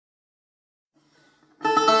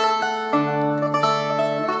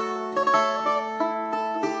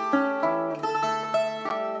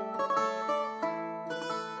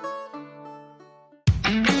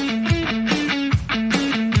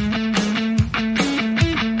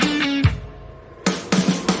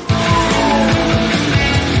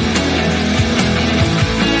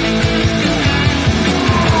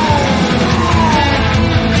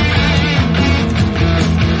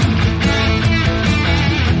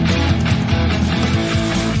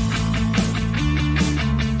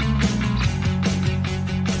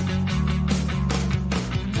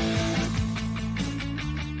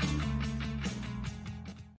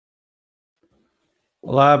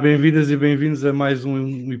Olá, bem-vindas e bem-vindos a mais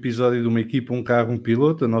um episódio de Uma Equipa, um Carro, um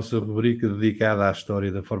Piloto, a nossa rubrica dedicada à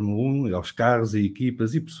história da Fórmula 1, aos carros e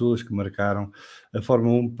equipas e pessoas que marcaram a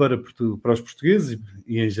Fórmula 1 para os portugueses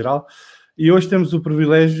e em geral. E hoje temos o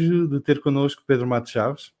privilégio de ter connosco Pedro Matos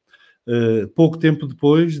Chaves, pouco tempo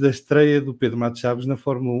depois da estreia do Pedro Matos Chaves na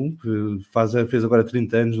Fórmula 1, que fez agora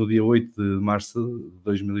 30 anos no dia 8 de março de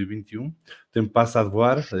 2021. O tempo passa a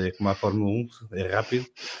voar, é como a Fórmula 1, é rápido.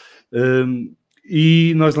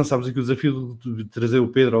 E nós lançámos aqui o desafio de trazer o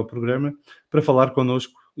Pedro ao programa para falar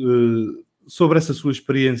connosco sobre essa sua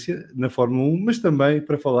experiência na Fórmula 1, mas também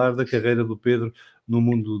para falar da carreira do Pedro no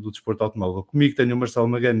mundo do desporto automóvel. Comigo tenho o Marcelo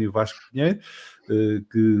Magano e o Vasco Pinheiro,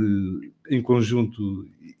 que em conjunto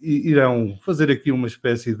irão fazer aqui uma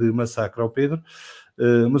espécie de massacre ao Pedro,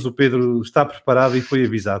 mas o Pedro está preparado e foi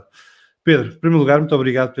avisado. Pedro, em primeiro lugar, muito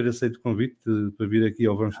obrigado por ter aceito o convite para vir aqui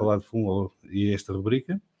ao Vamos Falar de Fórmula e esta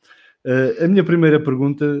rubrica. A minha primeira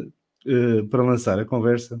pergunta, para lançar a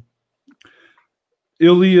conversa,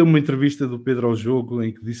 eu li uma entrevista do Pedro ao Jogo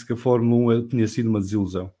em que disse que a Fórmula 1 tinha sido uma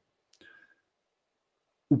desilusão.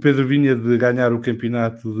 O Pedro vinha de ganhar o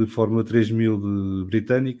campeonato de Fórmula 3000 de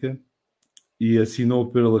Britânica e assinou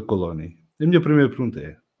pela Coloni. A minha primeira pergunta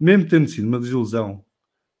é, mesmo tendo sido uma desilusão,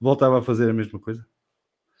 voltava a fazer a mesma coisa?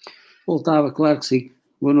 Voltava, claro que sim.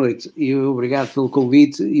 Boa noite e obrigado pelo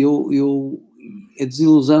convite. A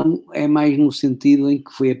desilusão é mais no sentido em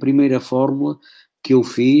que foi a primeira fórmula que eu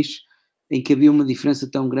fiz em que havia uma diferença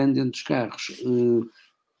tão grande entre os carros.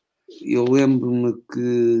 Eu lembro-me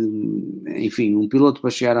que, enfim, um piloto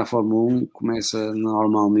para chegar à Fórmula 1 começa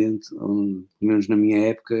normalmente, pelo menos na minha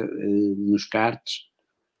época, nos karts,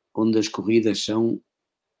 onde as corridas são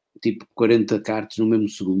tipo 40 karts no mesmo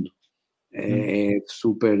segundo. É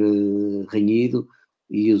super renhido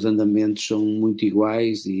e os andamentos são muito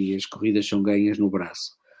iguais e as corridas são ganhas no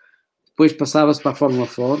braço. Depois passava-se para a Fórmula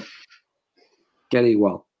 4, que era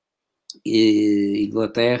igual. E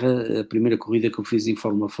Inglaterra, a primeira corrida que eu fiz em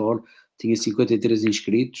Fórmula 4, tinha 53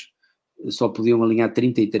 inscritos, só podiam alinhar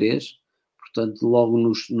 33, portanto logo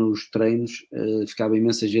nos treinos ficava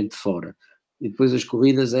imensa gente fora. E depois as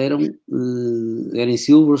corridas eram em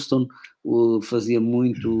Silverstone, fazia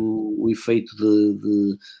muito o efeito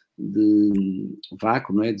de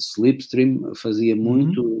vácuo, não é? De slipstream, fazia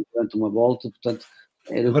muito durante uma volta, portanto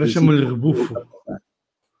era. Agora chamam-lhe rebufo.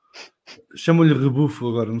 Chamam-lhe rebufo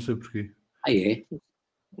agora, não sei porquê. Ah, é?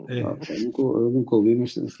 Eu nunca ouvi,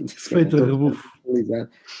 mas feito a rebufo.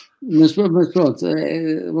 Mas pronto,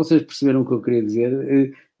 vocês perceberam o que eu queria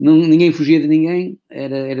dizer. Ninguém fugia de ninguém,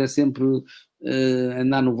 era sempre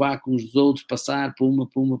andar no vácuo uns dos outros, passar, puma,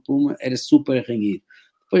 era super renhido.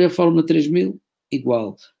 Depois a Fórmula 3000,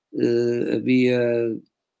 igual. Havia,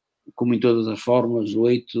 como em todas as fórmulas,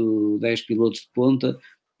 8, 10 pilotos de ponta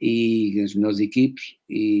e as melhores equipes,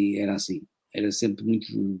 e era assim. Era sempre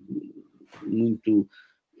muito.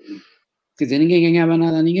 Quer dizer, ninguém ganhava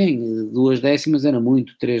nada a ninguém. 2 décimas era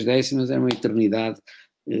muito, 3 décimas era uma eternidade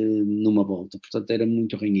numa volta. Portanto, era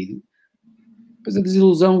muito renhido. Depois a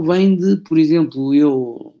desilusão vem de, por exemplo,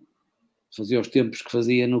 eu fazia os tempos que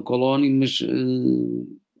fazia no Coloni, mas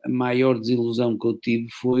a maior desilusão que eu tive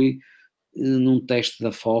foi num teste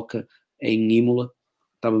da Foca em Imola.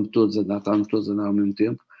 Estávamos todos a andar ao mesmo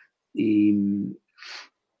tempo e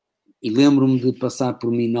lembro-me de passar por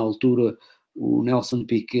mim na altura o Nelson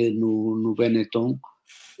Piquet no Benetton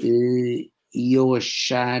e eu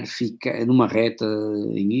achar ficar numa reta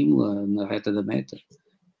em Imola, na reta da meta,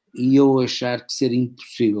 e eu achar que seria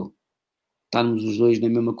impossível estarmos os dois na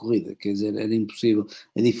mesma corrida, quer dizer, era impossível.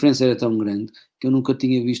 A diferença era tão grande que eu nunca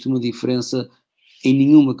tinha visto uma diferença em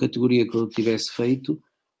nenhuma categoria que eu tivesse feito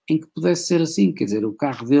em que pudesse ser assim, quer dizer, o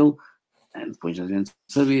carro dele, depois a gente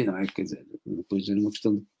sabia, não é? Quer dizer, depois era uma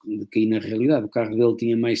questão de cair na realidade. O carro dele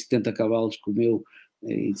tinha mais 70 cavalos que o meu,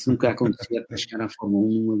 e isso nunca acontecia até chegar à Fórmula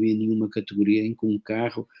 1, não havia nenhuma categoria em que um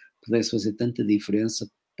carro pudesse fazer tanta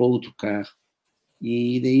diferença para outro carro.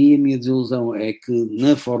 E daí a minha desilusão é que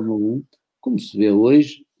na Fórmula 1, como se vê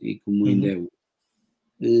hoje, e como ainda é hoje,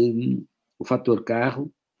 o fator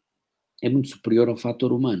carro é muito superior ao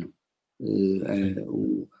fator humano.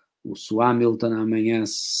 Se o Hamilton amanhã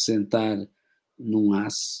se sentar num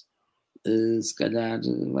aço, se calhar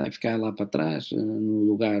vai ficar lá para trás, no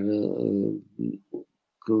lugar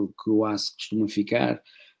que o aço costuma ficar,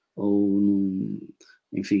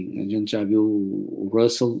 enfim, a gente já viu o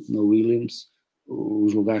Russell na Williams,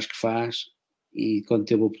 os lugares que faz, e quando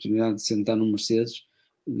teve a oportunidade de sentar no Mercedes,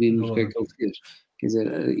 vimos o que é que ele fez. Quer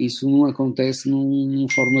dizer, isso não acontece num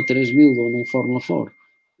Fórmula 3000 ou num Fórmula 4.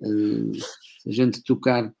 Se a gente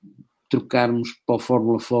trocarmos para o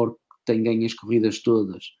Fórmula 4, que tem ganho as corridas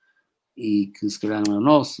todas, e que se calhar não é o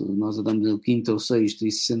nosso, nós andamos no quinto ou sexto,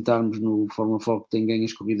 e se sentarmos no Fórmula Foco que tem ganho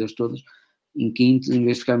as corridas todas, em quinto, em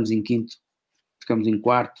vez de ficarmos em quinto, ficamos em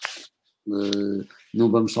quarto,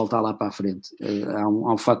 não vamos saltar lá para a frente. Há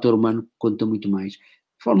um fator humano que conta muito mais.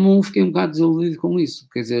 Fórmula 1 fiquei um bocado desiludido com isso,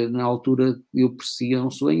 quer dizer, na altura eu perseguia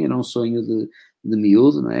um sonho, era um sonho de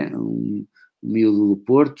miúdo, não é? Um miúdo do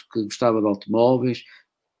Porto, que gostava de automóveis,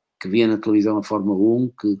 que via na televisão a Fórmula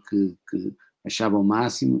 1, que achava o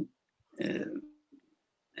máximo.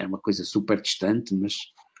 Era uma coisa super distante, mas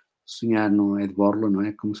sonhar não é de borla, não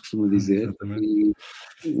é? Como se costuma dizer. Exatamente.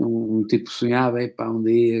 E um tipo sonhava, um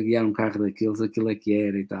dia guiar um carro daqueles, aquilo é que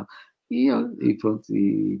era e tal. E pronto,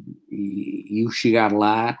 e o chegar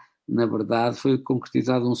lá, na verdade, foi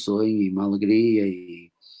concretizado um sonho e uma alegria,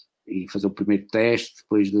 e fazer o primeiro teste,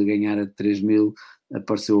 depois de ganhar a 3.000,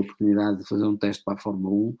 apareceu a oportunidade de fazer um teste para a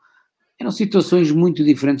Fórmula 1. Eram situações muito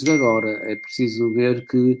diferentes de agora. É preciso ver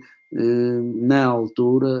que, na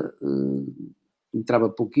altura, entrava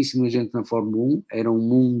pouquíssima gente na Fórmula 1, era um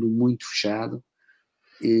mundo muito fechado,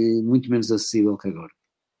 muito menos acessível que agora.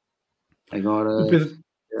 Agora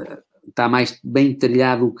está mais bem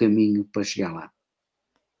trilhado o caminho para chegar lá.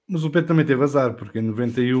 Mas o Pedro também teve azar, porque em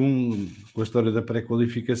 91, com a história da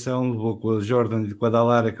pré-qualificação, levou com a Jordan e com a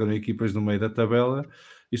Dallara, que eram equipas no meio da tabela,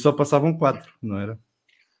 e só passavam 4, não era?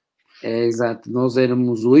 É exato, nós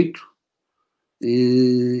éramos 8,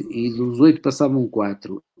 e dos 8 passavam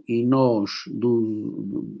 4, e nós,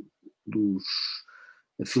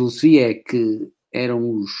 a filosofia é que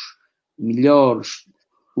eram os melhores,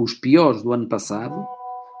 os piores do ano passado,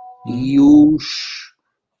 e os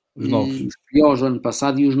novos. os piores do ano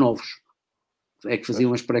passado e os novos é que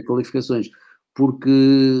faziam as pré-qualificações, porque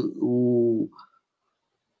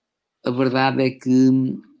a verdade é que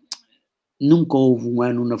nunca houve um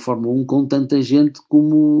ano na Fórmula 1 com tanta gente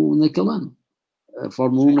como naquele ano. A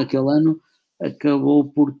Fórmula 1 naquele ano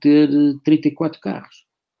acabou por ter 34 carros,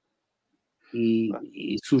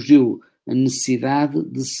 e surgiu a necessidade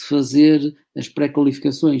de se fazer as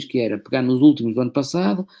pré-qualificações, que era pegar nos últimos do ano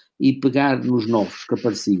passado e pegar nos novos que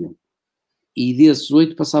apareciam. E desses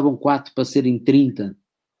 8 passavam 4 para serem 30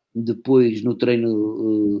 depois no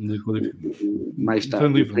treino mais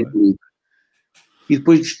tarde. E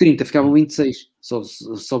depois dos 30 ficavam 26.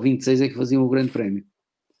 Só 26 é que faziam o grande prémio.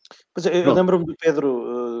 Mas eu lembro-me do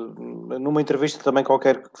Pedro, numa entrevista também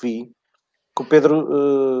qualquer que vi, que o Pedro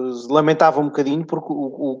lamentava um bocadinho porque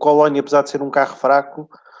o Colónia, apesar de ser um carro fraco,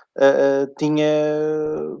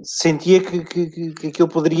 sentia que aquilo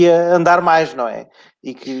poderia andar mais, não é?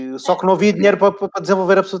 Só que não havia dinheiro para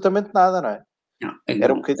desenvolver absolutamente nada, não é? Não,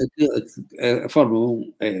 a Fórmula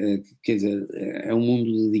 1 quer dizer, é um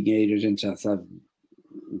mundo de dinheiro, a gente já sabe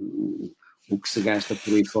o que se gasta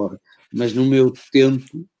por aí fora, mas no meu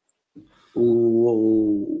tempo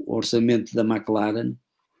o orçamento da McLaren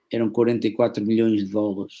eram 44 milhões de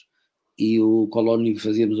dólares e o Colónia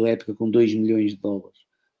fazíamos a época com 2 milhões de dólares,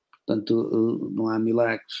 portanto não há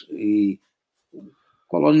milagres. E o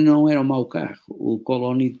Colónia não era um mau carro, o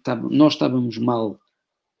Colónia nós estávamos mal.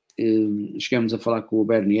 Chegámos a falar com o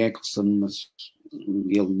Bernie Eccleston, mas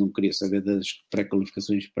ele não queria saber das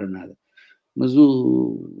pré-qualificações para nada. Mas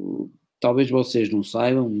talvez vocês não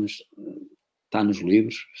saibam, mas está nos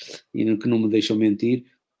livros, e que não me deixam mentir,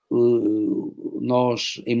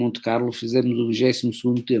 nós em Monte Carlo fizemos o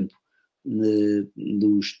 22º tempo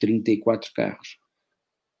dos 34 carros,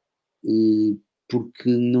 porque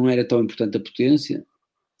não era tão importante a potência,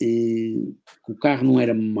 o carro não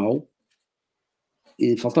era mau,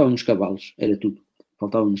 faltavam-nos cavalos, era tudo,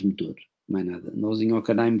 faltavam-nos motores, mais nada. Nós em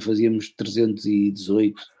Hockenheim fazíamos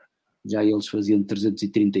 318, já eles faziam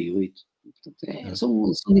 338. Portanto,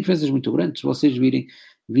 são diferenças muito grandes. Se vocês virem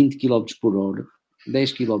 20 km por hora,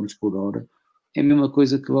 10 km por hora, é a mesma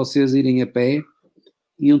coisa que vocês irem a pé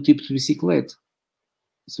e um tipo de bicicleta.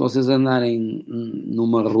 Se vocês andarem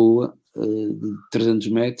numa rua de 300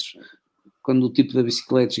 metros, quando o tipo da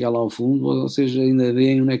bicicleta chegar lá ao fundo, vocês ainda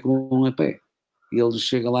veem onde é que vão a pé. E eles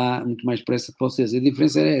chegam lá muito mais depressa que vocês. A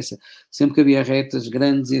diferença era essa. Sempre que havia retas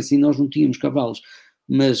grandes e assim, nós não tínhamos cavalos.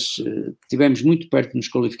 Mas estivemos muito perto de nos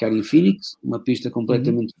qualificar em Phoenix, uma pista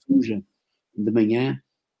completamente suja de manhã,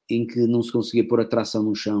 em que não se conseguia pôr a tração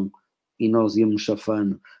no chão e nós íamos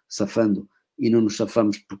safando, e não nos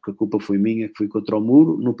safamos porque a culpa foi minha, que fui contra o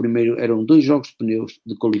muro. No primeiro eram 2 jogos de pneus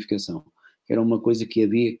de qualificação, que era uma coisa que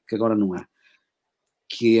havia que agora não há,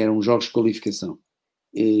 que eram jogos de qualificação.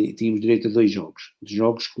 E tínhamos direito a 2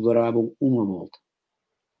 jogos que duravam uma volta.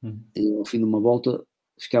 E ao fim de uma volta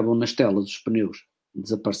ficavam nas telas os pneus,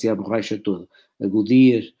 desaparecia a borracha toda. A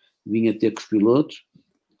Goodyear vinha ter com os pilotos,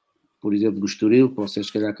 por exemplo, no Estoril, que vocês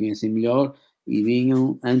se calhar conhecem melhor, e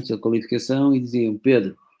vinham antes da qualificação e diziam: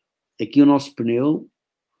 Pedro, aqui o nosso pneu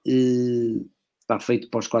está feito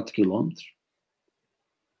para os 4 km,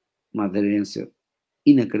 uma aderência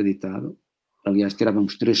inacreditável, aliás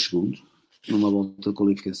tirávamos 3 segundos numa volta de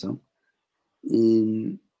qualificação,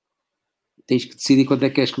 tens que decidir quando é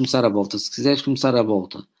que queres começar a volta. Se quiseres começar a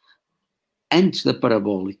volta antes da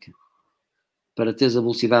parabólica, para teres a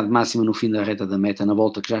velocidade máxima no fim da reta da meta, na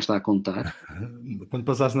volta que já está a contar. Quando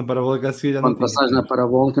passares na parabólica a seguir já quando passares na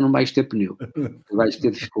parabólica não vais ter pneu, vais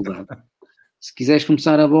ter dificuldade. Se quiseres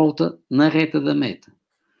começar a volta na reta da meta,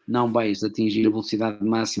 não vais atingir a velocidade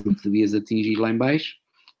máxima que devias atingir lá em baixo,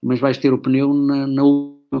 mas vais ter o pneu na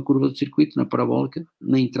última curva do circuito, na parabólica,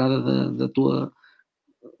 na entrada do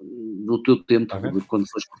teu tempo, quando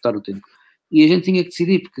fores cortar o tempo. E a gente tinha que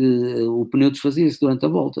decidir, porque o pneu desfazia-se durante a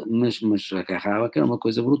volta, mas agarrava, que era uma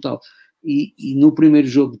coisa brutal. E no primeiro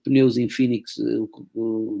jogo de pneus em Phoenix,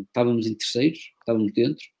 estávamos em terceiros, estávamos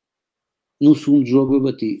dentro. No segundo jogo eu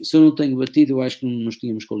bati. Se eu não tenho batido, eu acho que não nos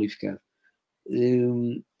tínhamos qualificado.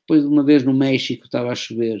 Depois, uma vez no México, estava a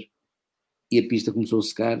chover e a pista começou a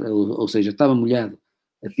secar, ou seja, estava molhado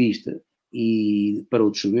a pista e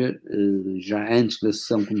parou de chover, já antes da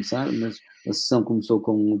sessão começar, mas a sessão começou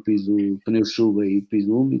com o piso, pneu chuva e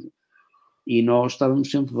piso úmido, e nós estávamos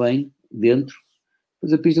sempre bem dentro.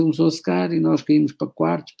 Depois a pista começou a secar e nós caímos para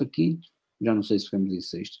quartos, para quintos, já não sei se ficamos em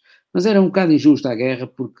sextos, mas era um bocado injusta a guerra,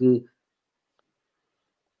 porque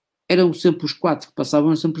eram sempre os 4 que passavam,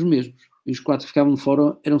 eram sempre os mesmos, e os 4 que ficavam de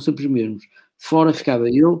fora eram sempre os mesmos. De fora ficava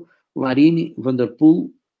eu, o Larini, o Van der Poel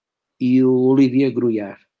e o Olivier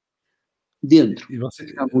Gruyard. Dentro. E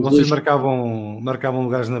vocês marcavam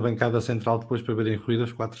lugares na bancada central depois para verem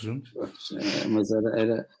corridas 4 juntos? Mas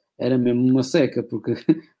era mesmo uma seca, porque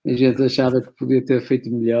a gente achava que podia ter feito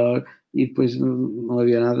melhor e depois não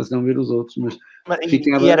havia nada senão ver os outros. Mas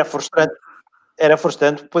ficava... E era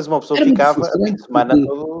frustrante, depois uma pessoa ficava a fim de semana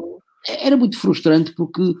todo... Era muito frustrante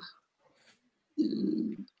porque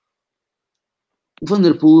o Van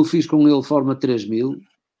der Poel, eu fiz com ele Forma 3000,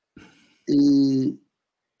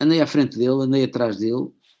 andei à frente dele, andei atrás dele,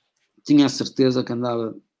 tinha a certeza que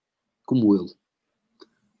andava como ele.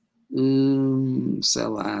 Sei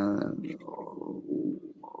lá.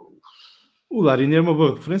 O Larini é uma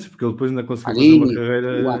boa referência, porque ele depois ainda conseguiu fazer uma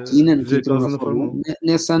carreira. O Hakkinen, que entrou na Fórmula 1.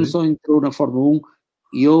 Nesse ano só entrou na Fórmula 1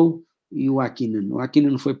 eu e o Hakkinen. O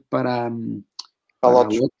Hakkinen foi para a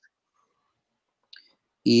Lotus.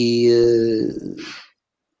 E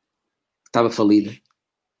estava falida.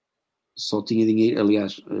 Só tinha dinheiro,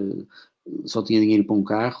 aliás, só tinha dinheiro para um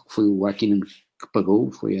carro, que foi o Hakkinen que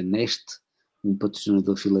pagou, foi a Neste, um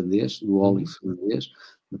patrocinador finlandês, do óleo finlandês,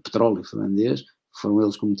 do petróleo finlandês. Foram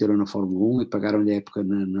eles que o meteram na Fórmula 1 e pagaram-lhe a época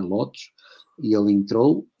na Lotus, e ele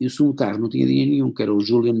entrou, e o segundo carro não tinha dinheiro nenhum, que era o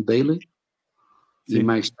Julian Bailey. Sim. E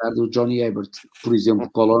mais tarde o Johnny Herbert. Por exemplo,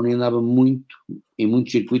 o Colónia andava em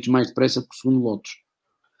muitos circuitos mais depressa que o segundo Lotus.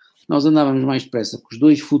 Nós andávamos mais depressa com os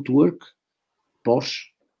 2 Footwork,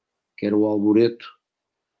 Porsche, que era o Alboreto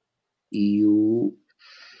e o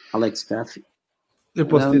Alex Caffey. Eu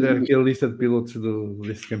posso tirar aqui a lista de pilotos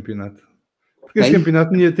desse campeonato. Porque esse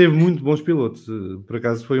campeonato teve muito bons pilotos. Por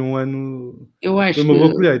acaso foi um ano... Eu acho foi uma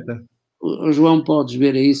boa colheita. O João, podes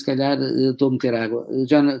ver aí, se calhar estou a meter água.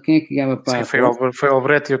 Quem é que ganhava para... Sim, foi o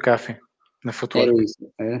Alboreto e o Caffey na Futuro. Era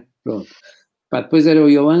isso, era? Pronto. Depois era o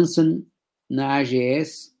Johansson na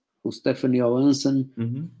AGS, o Stefan Johansson,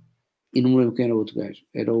 e não me lembro quem era o outro gajo.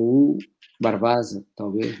 Era o Barbasa,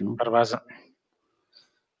 talvez, não? Barbasa.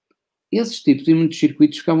 Esses tipos em muitos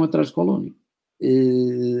circuitos ficavam atrás de Colónia.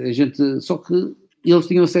 Só que eles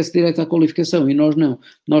tinham acesso direto à qualificação e nós não.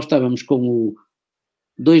 Nós estávamos com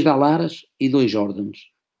 2 Dallaras e 2 Jordans,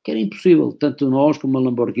 que era impossível, tanto nós como a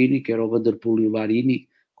Lamborghini, que era o Van der Poel e o Larini,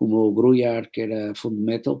 como o Gruyard, que era Fundo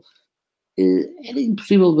Metal. Era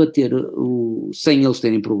impossível bater, sem eles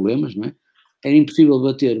terem problemas, não é? Era impossível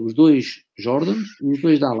bater os 2 Jordans e os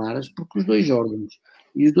 2 Dallaras, porque os 2 Jordans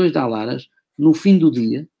e os 2 Dallaras, no fim do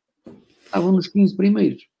dia, estavam nos 15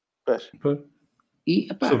 primeiros. E,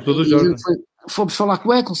 fomos falar com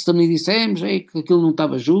o Eccleston e dissemos que aquilo não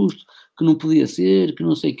estava justo, que não podia ser, que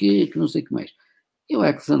não sei o quê, que não sei o que mais. E o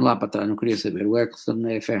Eccleston lá para trás não queria saber. O Eccleston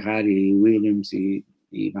é Ferrari, Williams e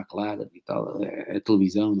McLaren e tal, é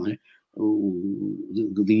televisão, não é?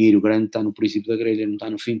 O dinheiro grande está no princípio da grelha, não está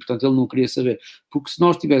no fim, portanto ele não queria saber. Porque se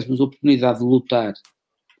nós tivéssemos a oportunidade de lutar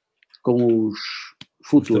com os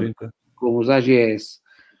Future, com os AGS,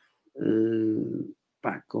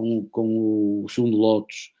 com o segundo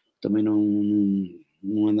Lotus, também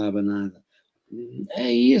não andava nada.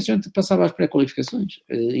 Aí a gente passava às pré-qualificações.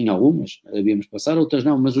 Em algumas havíamos passar, outras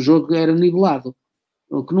não, mas o jogo era nivelado.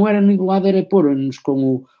 O que não era nivelado era pôr-nos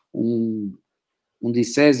com um de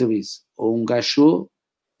Cesaris ou um Gachot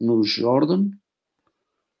no Jordan,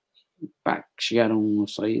 pá, que chegaram, não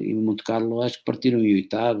sei, em Monte Carlo, acho que partiram em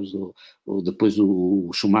oitavos, ou depois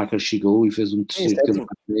o Schumacher chegou e fez um terceiro tempo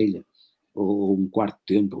para a ilha, ou um quarto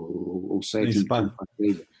tempo, ou sétimo tempo para a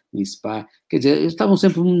ilha, em Spa. Quer dizer, eles estavam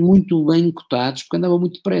sempre muito bem cotados, porque andavam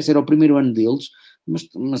muito depressa, era o primeiro ano deles,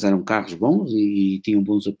 mas eram carros bons e tinham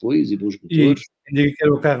bons apoios e bons motores. E diga que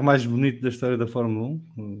era o carro mais bonito da história da Fórmula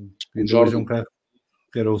 1. Ainda hoje é um carro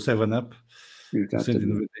que era o 7-Up, o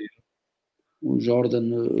 191. O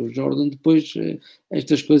Jordan depois,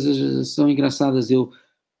 estas coisas são engraçadas.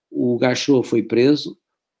 O Gachot foi preso,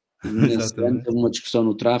 nesse ano, teve uma discussão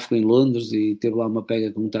no tráfego em Londres e teve lá uma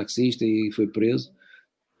pega com um taxista e foi preso.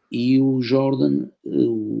 E o Jordan,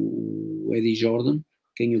 o Eddie Jordan,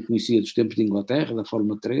 quem eu conhecia dos tempos de Inglaterra, da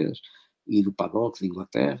Fórmula 3 e do paddock de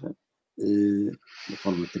Inglaterra, da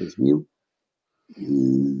Fórmula 3000,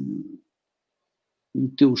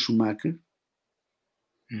 meteu o Schumacher,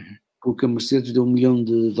 porque a Mercedes deu $1 milhão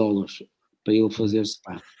para ele fazer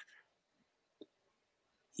Spa.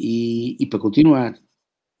 E para continuar.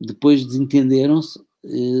 Depois desentenderam-se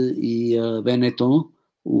e a Benetton,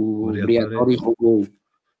 o Briatore, roubou.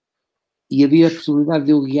 E havia a possibilidade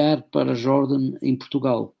de eu guiar para Jordan em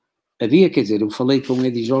Portugal. Havia, quer dizer, eu falei com o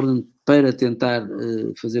Eddie Jordan para tentar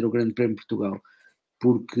fazer o Grande Prémio de Portugal,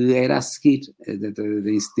 porque era a seguir,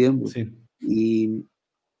 em setembro. Sim. E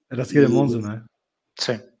era a seguir a Monza, não é?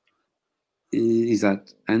 Sim.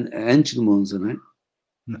 Exato. Antes de Monza, não é?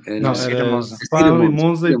 Não, era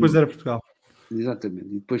Monza e depois era Portugal. Exatamente.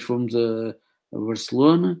 E depois fomos a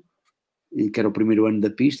Barcelona, que era o primeiro ano da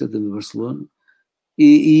pista de Barcelona.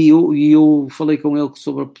 E eu falei com ele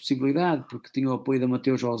sobre a possibilidade, porque tinha o apoio da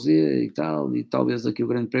Mateus José e tal, e talvez aqui o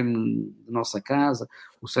Grande Prémio da nossa casa,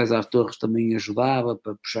 o César Torres também ajudava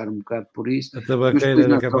para puxar um bocado por isso. A tabaqueira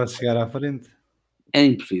era capaz de chegar à frente.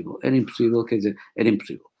 Era impossível, quer dizer, era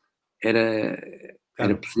impossível.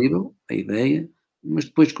 Era possível, a ideia, mas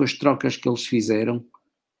depois com as trocas que eles fizeram,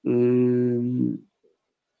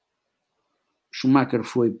 Schumacher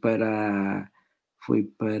foi para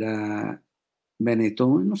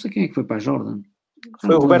Benetton, não sei quem é que foi para a Jordan.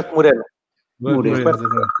 Foi o Roberto Moreno. O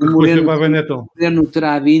Moreno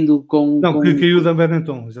terá vindo com... Não, que caiu da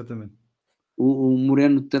Benetton, exatamente. O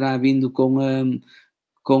Moreno terá vindo com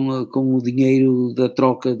o dinheiro da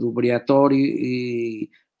troca do Briatore e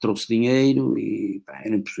trouxe dinheiro e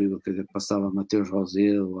era impossível, quer dizer, passava a Mateus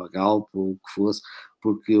José ou a Galp ou o que fosse,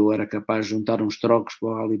 porque eu era capaz de juntar uns trocos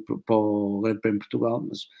para o Grande Prémio de Portugal,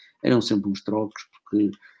 mas eram sempre uns trocos, porque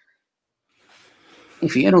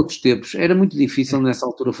enfim, eram outros tempos. Era muito difícil nessa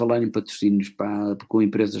altura falar em patrocínios com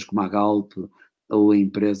empresas como a Galp ou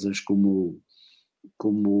empresas como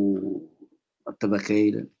a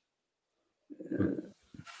Tabaqueira.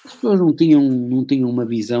 As pessoas não tinham uma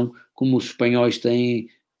visão como os espanhóis têm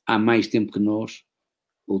há mais tempo que nós,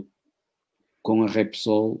 ou com a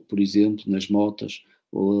Repsol, por exemplo, nas motas,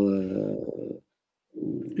 ou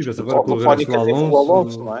agora com o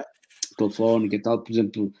Alonso, não é? Telefónica e tal, por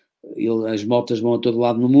exemplo, as motas vão a todo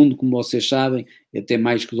lado no mundo, como vocês sabem, até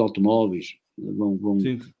mais que os automóveis.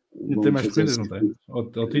 Sim, tem mais corridas, não tem?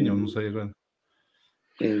 Ou tinham, não sei agora.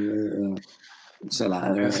 Sei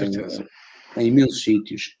lá, em imensos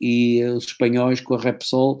sítios. E os espanhóis com a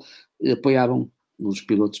Repsol apoiavam os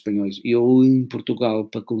pilotos espanhóis. E eu em Portugal,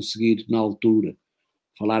 para conseguir na altura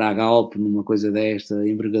falar à Galp numa coisa desta,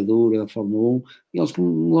 envergadura da Fórmula 1, e eles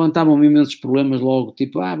levantavam imensos problemas logo,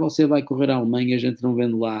 tipo, você vai correr à Alemanha, a gente não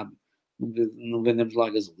vende lá, não vendemos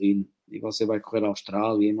lá gasolina, e você vai correr à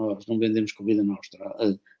Austrália, e nós não vendemos corrida na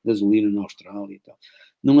Austrália, gasolina na Austrália e tal.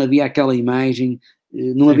 Não havia aquela imagem,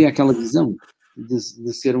 não havia aquela visão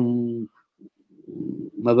de ser uma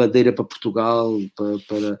bandeira para Portugal,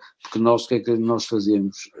 porque nós, o que é que nós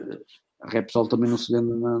fazemos? A Repsol também não se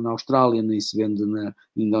vende na Austrália, nem se vende na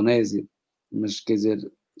Indonésia, mas quer dizer,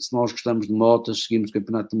 se nós gostamos de motas, seguimos o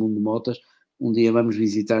Campeonato do Mundo de Motas, um dia vamos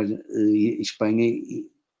visitar Espanha e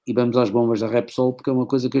vamos às bombas da Repsol, porque é uma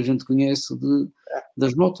coisa que a gente conhece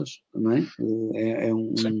das motas, não é?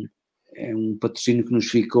 É um patrocínio que nos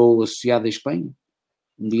ficou associado à Espanha.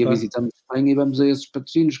 Um dia visitamos Espanha e vamos a esses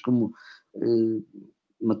patrocínios, como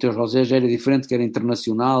Mateus José já era diferente, que era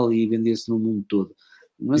internacional e vendia-se no mundo todo.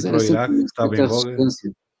 Mas era sempre uma certa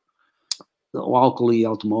resistência ao álcool e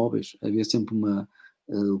automóveis. Havia sempre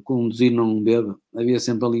conduzir não beba, havia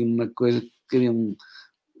sempre ali uma coisa que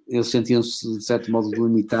eles sentiam-se de certo modo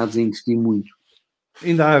limitados a investir muito.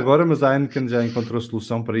 Ainda há agora, mas a Heineken já encontrou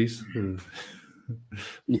solução para isso.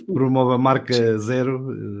 Promove a marca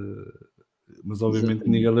zero, mas obviamente Exatamente.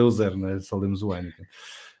 ninguém lê o zero, não é? Só lemos o Heineken.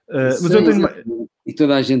 Mas Sim, eu tenho, exatamente. E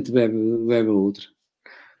toda a gente bebe a outra.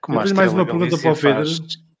 Como eu a tenho mais uma Estrela pergunta para Galícia o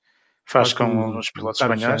Pedro. faz com com os pilotos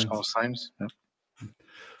Carlos espanhóis, Sainz. com o Sainz. Né?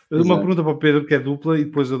 Uma Exato. pergunta para o Pedro que é dupla e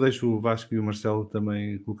depois eu deixo o Vasco e o Marcelo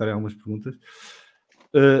também colocarem algumas perguntas.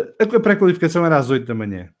 A pré-qualificação era às 8 da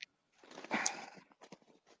manhã.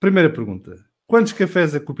 Primeira pergunta. Quantos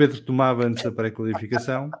cafés é que o Pedro tomava antes da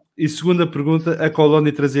pré-qualificação? E segunda pergunta, a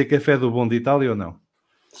Colónia trazia café do bom de Itália ou não?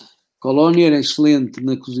 Colónia era excelente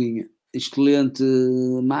na cozinha. Excelente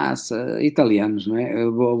massa. Italianos, não é?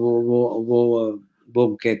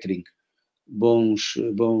 Bom catering. Boa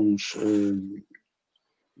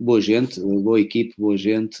gente, boa equipe, boa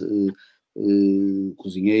gente,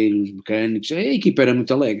 cozinheiros, mecânicos. A equipa era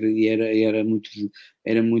muito alegre e era muito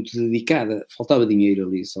dedicada. Faltava dinheiro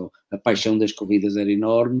ali só. A paixão das corridas era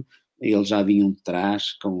enorme. Eles já vinham de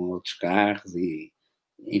trás com outros carros e,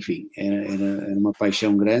 enfim, era uma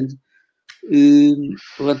paixão grande.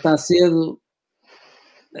 Levantar cedo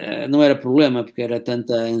não era problema, porque era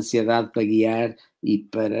tanta ansiedade para guiar e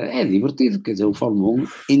para... É divertido, quer dizer, o Fórmula 1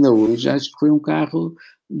 ainda hoje acho que foi um carro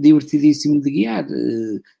divertidíssimo de guiar.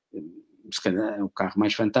 Se calhar é o carro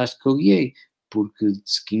mais fantástico que eu guiei, porque de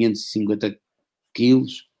 550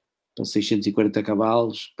 quilos para 640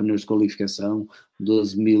 cavalos, pneus de qualificação,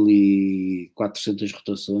 12.400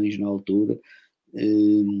 rotações na altura,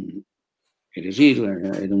 era giro,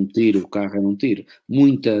 era um tiro, o carro era um tiro.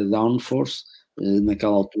 Muita downforce,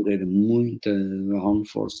 naquela altura era muita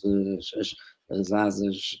downforce, as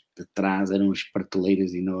asas de trás eram as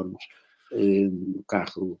prateleiras enormes, o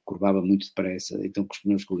carro curvava muito depressa, então com os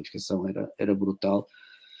pneus de qualificação era brutal.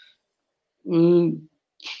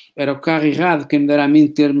 Era o carro errado, quem me dera a mim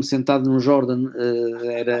ter-me sentado num Jordan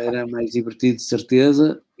era mais divertido de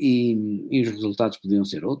certeza e os resultados podiam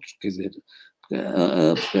ser outros, quer dizer, porque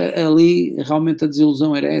ali realmente a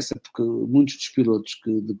desilusão era essa, porque muitos dos pilotos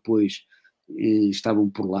que depois estavam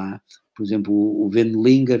por lá, por exemplo o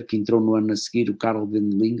Wendlinger, que entrou no ano a seguir, o Carl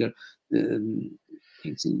Wendlinger,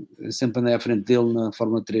 assim, sempre andei à frente dele na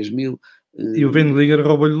Fórmula 3000. E o Wendlinger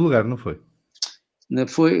roubou-lhe o lugar, não foi?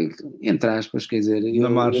 Foi, entre aspas, quer dizer,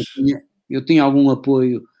 eu tinha algum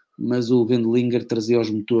apoio, mas o Wendlinger trazia os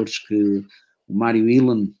motores que o Mário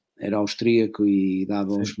Ilan era austríaco e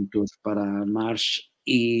dava os motores para a marcha,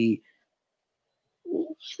 e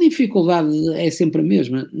a dificuldade é sempre a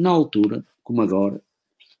mesma. Na altura, como agora,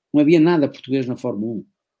 não havia nada português na Fórmula 1.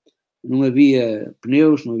 Não havia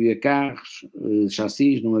pneus, não havia carros,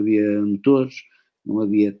 chassis, não havia motores, não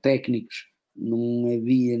havia técnicos, não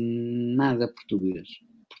havia nada português.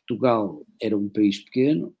 Portugal era um país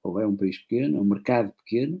pequeno, ou é um país pequeno, é um mercado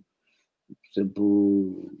pequeno. Por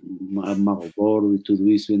exemplo, a Marlboro e tudo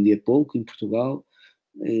isso vendia pouco em Portugal,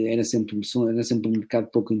 era sempre um mercado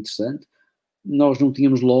pouco interessante. Nós não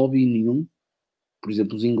tínhamos lobby nenhum. Por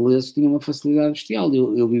exemplo, os ingleses tinham uma facilidade bestial.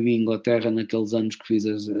 Eu vivi em Inglaterra naqueles anos que fiz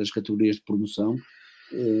as categorias de promoção,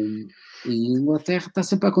 e em Inglaterra está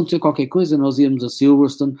sempre a acontecer qualquer coisa. Nós íamos a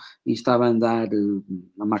Silverstone e estava a andar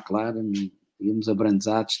a McLaren, íamos a Brands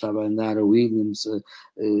Hatch, estava a andar a Williams,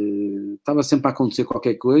 estava sempre a acontecer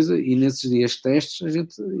qualquer coisa, e nesses dias de testes a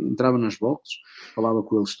gente entrava nas boxes, falava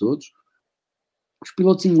com eles todos. Os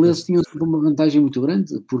pilotos ingleses tinham sempre uma vantagem muito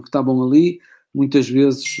grande, porque estavam ali. Muitas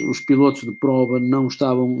vezes os pilotos de prova não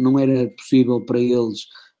era possível para eles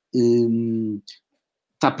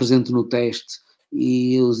estar presente no teste,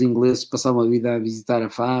 e os ingleses passavam a vida a visitar a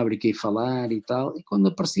fábrica e falar e tal, e quando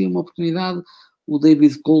aparecia uma oportunidade, o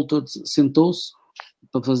David Coulthard sentou-se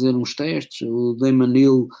para fazer uns testes, o Damon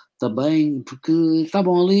Hill também, porque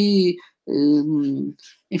estavam ali,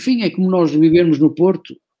 enfim, é como nós vivermos no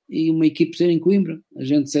Porto e uma equipe ser em Coimbra. A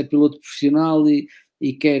gente é piloto profissional e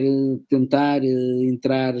quer tentar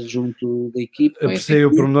entrar junto da equipe. Apreciei o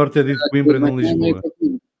pormenor de ter dito Coimbra e não Lisboa.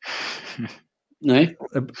 Não é?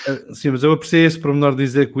 Sim, mas eu apreciei esse pormenor de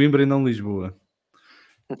dizer Coimbra e não Lisboa.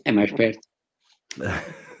 É mais perto.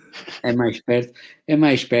 É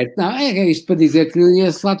mais perto. Não, é isto para dizer que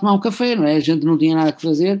ia-se lá tomar um café, não é? A gente não tinha nada que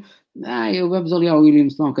fazer. Vamos ali ao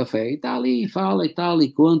Williams tomar um café. E está ali, fala e tal,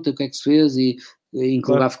 e conta o que é que se fez, e em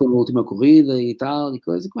que lugar ficou na última corrida e tal, e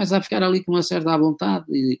coisa. E começa a ficar ali com uma certa vontade,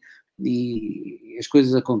 e as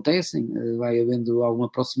coisas acontecem, vai havendo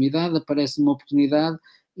alguma proximidade, aparece uma oportunidade,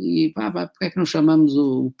 e porque é que não chamamos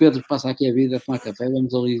o Pedro, que passa aqui a vida a tomar café,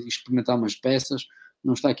 vamos ali experimentar umas peças.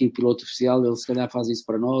 Não está aqui o piloto oficial, ele se calhar faz isso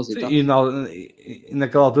para nós. Sim, e tal. E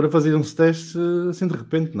naquela altura faziam-se testes assim de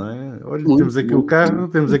repente, não é? Olha, temos aqui o carro,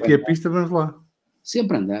 temos aqui a pista, vamos lá.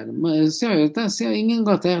 Sempre andar, mas em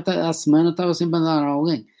Inglaterra à semana estava sempre a andar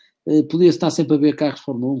alguém. Podia estar sempre a ver carros de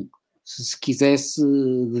Fórmula 1. se quisesse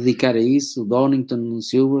dedicar a isso, Donington,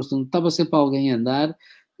 Silverstone, estava sempre alguém a andar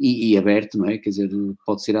e aberto, não é? Quer dizer,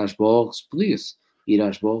 pode-se ir às boxes, podia-se ir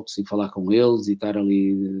às boxes e falar com eles e estar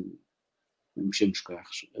ali a mexer nos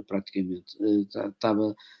carros, praticamente.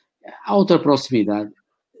 Estava há outra proximidade.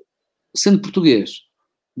 Sendo português,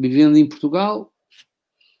 vivendo em Portugal,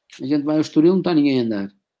 a gente vai ao Estoril, não está ninguém a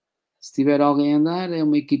andar. Se tiver alguém a andar, é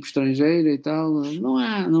uma equipe estrangeira e tal.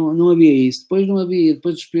 Não havia isso. Depois não havia.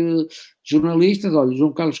 Depois os jornalistas, olha,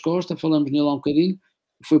 João Carlos Costa, falamos nele há um bocadinho,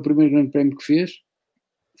 foi o primeiro grande prémio que fez,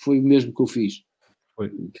 foi o mesmo que eu fiz. Foi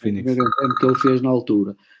o primeiro grande prémio que ele fez na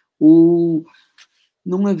altura.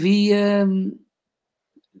 Não havia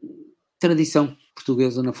tradição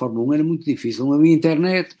portuguesa na Fórmula 1, era muito difícil. Não havia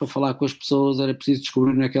internet para falar com as pessoas, era preciso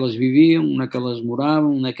descobrir onde é que elas viviam, onde é que elas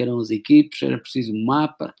moravam, onde é que eram as equipes, era preciso um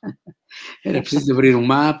mapa, era preciso abrir um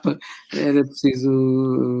mapa, era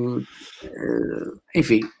preciso...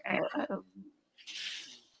 enfim,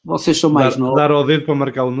 vocês são mais novos. Dar ao dedo para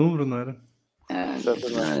marcar o número, não era?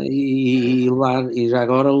 E já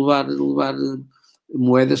agora levar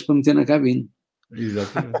moedas para meter na cabine.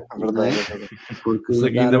 Exatamente. Verdade. Porque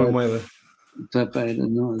saquinho da moeda.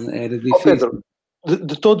 Era difícil. Pedro,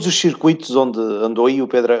 de todos os circuitos onde andou, e o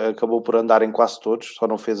Pedro acabou por andar em quase todos, só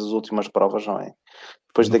não fez as últimas provas, não é?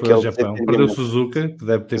 Depois não daquele Japão. Perdeu Suzuka, que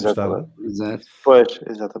deve ter gostado. Exato. Pois,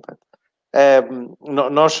 exatamente.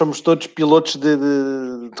 Nós somos todos pilotos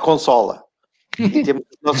de consola e temos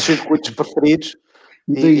os nossos circuitos preferidos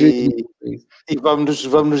e vamos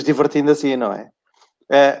nos divertindo assim, não é?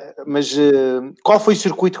 Mas qual foi o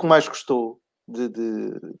circuito que mais gostou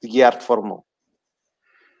de guiar de Fórmula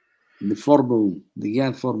 1? De Fórmula 1, de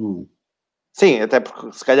guiar de Fórmula 1. Sim, até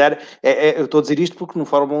porque se calhar eu estou a dizer isto porque no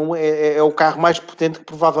Fórmula 1 é o carro mais potente que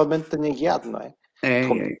provavelmente tenha guiado, não é?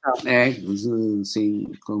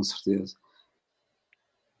 Sim, com certeza.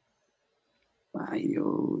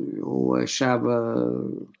 Eu achava,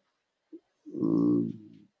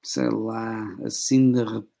 sei lá, assim de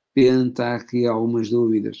repente há aqui algumas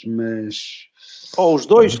dúvidas, mas... Ou os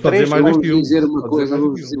dois, três... Vou dizer uma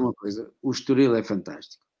coisa, o Estoril é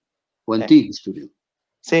fantástico. O antigo Estoril.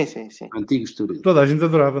 Sim. O antigo Estoril. Toda a gente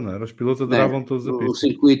adorava, não era? Os pilotos adoravam todos a pista. O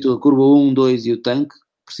circuito, a curva 1, 2 e o tanque,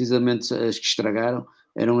 precisamente as que estragaram,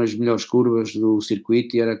 eram as melhores curvas do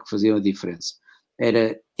circuito e era que faziam a diferença.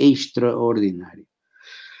 Era extraordinário.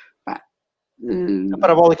 A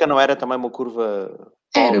parabólica não era também uma curva...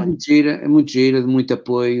 Era muito gira, de muito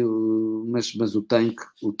apoio, mas o tanque,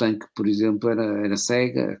 por exemplo, era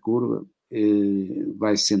cega, a curva,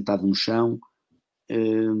 vai sentado no chão,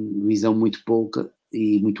 visão muito pouca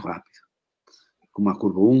e muito rápido. Como a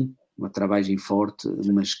curva 1, uma travagem forte,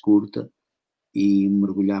 mas curta, e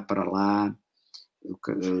mergulhar para lá,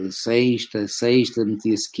 sexta,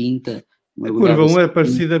 metia-se quinta. A curva 1 é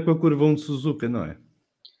parecida com a curva 1 de Suzuka, não é?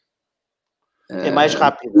 É mais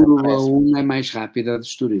rápida. A curva 1 é mais rápida do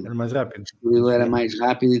Estoril. Era mais rápido. O Estoril era mais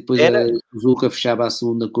rápido e depois a Suzuka fechava a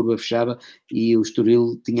segunda curva, e o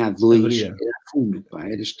Estoril tinha a 2, era fundo,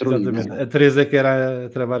 era extraordinário. Exatamente, a 3 é que era a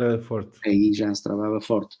travar forte. Aí já se travava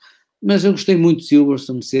forte. Mas eu gostei muito de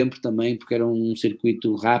Silverstone sempre também, porque era um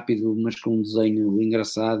circuito rápido, mas com um desenho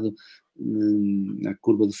engraçado. A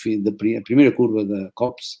curva a primeira curva da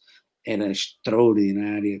Copse era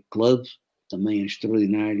extraordinária, Club também é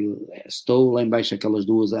extraordinário, Stowe lá embaixo aquelas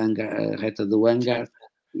duas, a reta do hangar,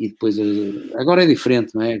 e depois agora é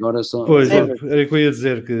diferente, não é? Agora são... Pois, era o que eu ia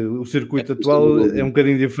dizer, que o circuito atual é um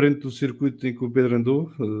bocadinho diferente do circuito em que o Pedro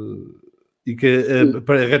andou, e que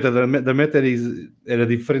a reta da meta era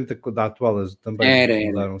diferente da atual também.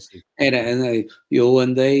 Era. Eu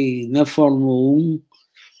andei na Fórmula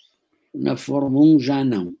 1 já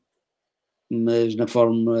não, mas na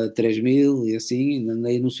Fórmula 3000 e assim,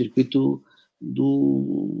 andei no circuito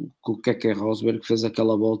com o Keke Rosberg, que fez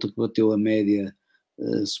aquela volta que bateu a média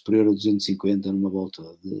superior a 250 numa volta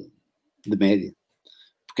de média,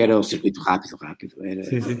 porque era o circuito rápido,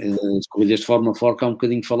 as corridas de Fórmula 4 que há um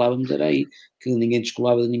bocadinho falávamos, era aí, que ninguém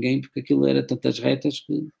descolava de ninguém, porque aquilo era tantas retas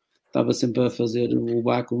que estava sempre a fazer o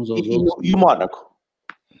vácuo uns aos outros. E o Mónaco?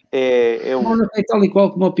 O Mónaco é tal e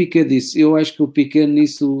qual como o Piquet disse, eu acho que o Piquet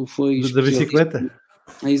nisso foi... Da bicicleta?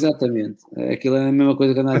 Exatamente, aquilo é a mesma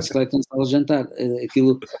coisa que andar de bicicleta na sala de jantar,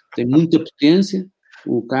 aquilo tem muita potência,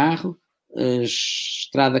 o carro, a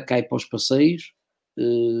estrada cai para os passeios,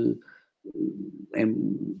 é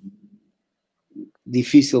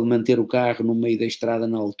difícil manter o carro no meio da estrada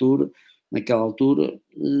naquela altura,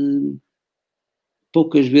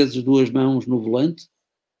 poucas vezes duas mãos no volante,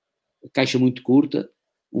 a caixa muito curta,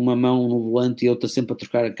 uma mão no volante e outra sempre a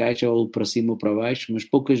trocar a caixa, ou para cima ou para baixo, mas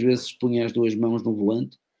poucas vezes punha as duas mãos no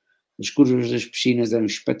volante, As curvas das piscinas eram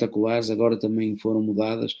espetaculares, agora também foram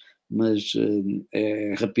mudadas, mas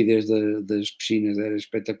a rapidez das piscinas era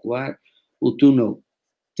espetacular. O túnel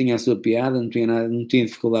tinha a sua piada, não tinha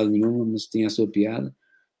dificuldade nenhuma, mas tinha a sua piada.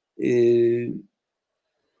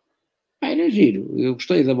 Era giro, eu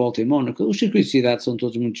gostei da volta em Mónaco. Os circuitos de cidade são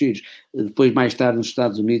todos muito giros. Depois, mais tarde, nos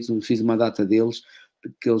Estados Unidos, fiz uma data deles,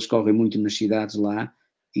 que eles correm muito nas cidades lá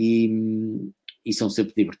e são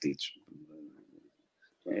sempre divertidos.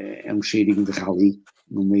 É um cheirinho de rally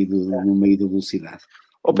no meio da velocidade.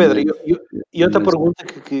 Pedro, e outra pergunta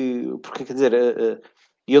porque quer dizer,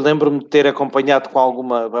 eu lembro-me de ter acompanhado com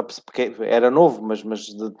alguma, porque era novo, mas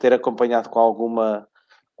de ter acompanhado com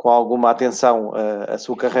alguma atenção a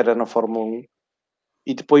sua carreira na Fórmula 1,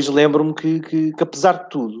 e depois lembro-me que apesar de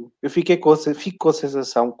tudo, eu fico com a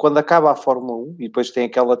sensação que quando acaba a Fórmula 1, e depois tem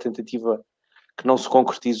aquela tentativa que não se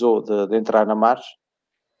concretizou de entrar na Marge,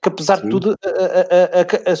 que apesar de tudo,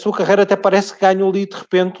 a sua carreira até parece que ganhou ali de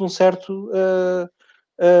repente um certo...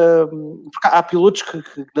 porque há pilotos que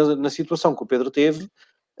na situação que o Pedro teve,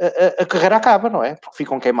 a carreira acaba, não é? Porque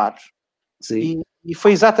ficam queimados. Sim. E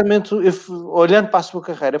foi exatamente, olhando para a sua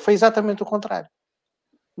carreira, foi exatamente o contrário.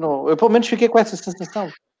 Não, eu pelo menos fiquei com essa sensação.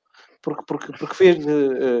 Porque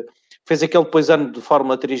fez aquele depois ano de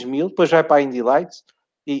Fórmula 3000, depois vai para a Indy Lights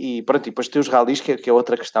e pronto, e depois tem os rallies, que é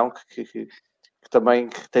outra questão que também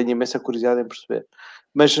tenho imensa curiosidade em perceber.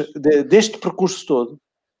 Mas deste percurso todo,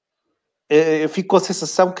 eu fico com a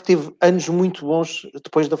sensação que teve anos muito bons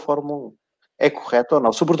depois da Fórmula 1. É correto ou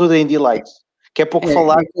não? Sobretudo a Indy Lights, que é pouco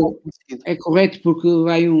falado. É correto, porque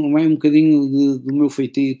vai um bocadinho do meu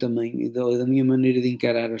feitio também, da minha maneira de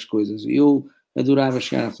encarar as coisas. Eu adorava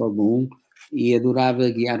chegar à Fórmula 1 e adorava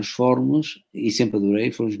guiar os fórmulas, e sempre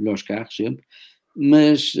adorei, foram os melhores carros sempre,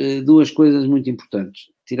 mas duas coisas muito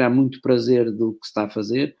importantes: tirar muito prazer do que se está a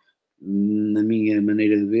fazer, na minha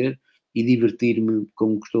maneira de ver, e divertir-me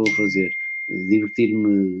com o que estou a fazer.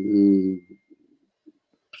 Divertir-me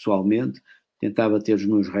pessoalmente, tentava ter os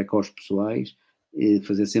meus recordes pessoais,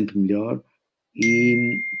 fazer sempre melhor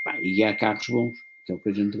e guiar carros bons, que é o que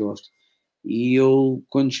a gente gosta. E eu,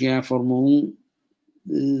 quando cheguei à Fórmula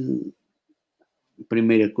 1, a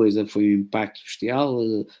primeira coisa foi o impacto bestial,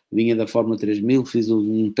 vinha da Fórmula 3000, fiz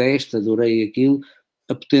um teste, adorei aquilo.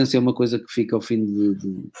 A potência é uma coisa que fica ao fim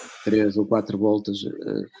de 3 ou 4 voltas,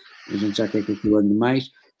 a gente já quer que aquilo ande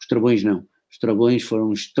mais. Os travões não, os travões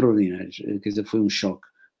foram extraordinários, quer dizer, foi um choque.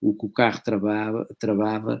 O que o carro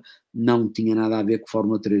travava não tinha nada a ver com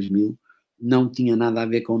Fórmula 3000, não tinha nada a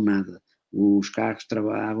ver com nada. Os carros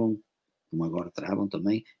travavam, como agora travam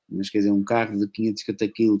também, mas quer dizer, um carro de 550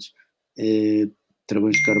 kg,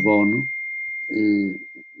 travões de carbono,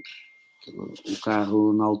 o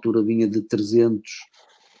carro na altura vinha de 300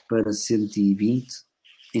 para 120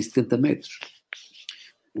 em 70 metros.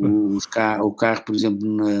 O carro, por exemplo,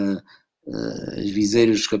 as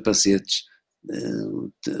viseiras dos capacetes,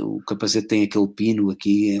 o capacete tem aquele pino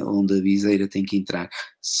aqui onde a viseira tem que entrar.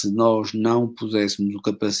 Se nós não puséssemos o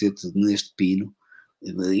capacete neste pino,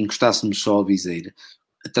 encostássemos só a viseira,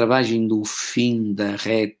 a travagem do fim da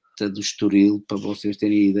reta do Estoril, para vocês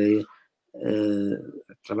terem ideia,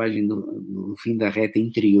 a travagem do fim da reta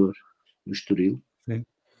interior do Estoril,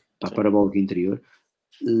 para a parabólica interior,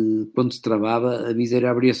 quando se travava, a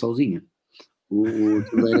viseira abria sozinha.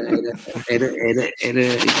 Era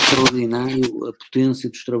extraordinário a potência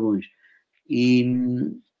dos travões.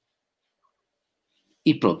 E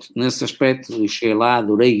pronto, nesse aspecto eu cheguei lá,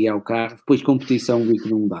 adorei guiar o carro. Depois competição vi que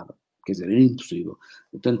não dava, quer dizer, era impossível.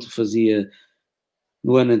 Portanto,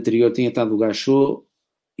 no ano anterior tinha estado o Gachot,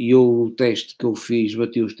 e o teste que eu fiz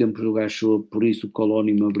bati os tempos do Gachot, por isso o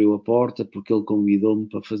Colónio me abriu a porta, porque ele convidou-me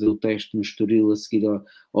para fazer o teste no Estoril a seguir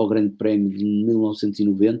ao Grande Prémio de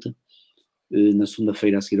 1990. Na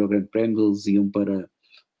segunda-feira a seguir ao Grande Prémio, eles iam para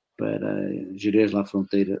Jerez, lá à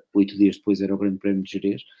fronteira. 8 dias depois era o Grande Prémio de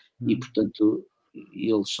Jerez, e portanto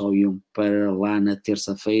eles só iam para lá na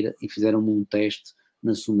terça-feira e fizeram-me um teste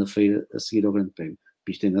na segunda-feira a seguir ao Grande Prémio. A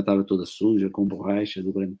pista ainda estava toda suja, com borracha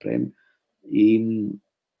do Grande Prémio, e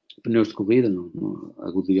pneus de corrida,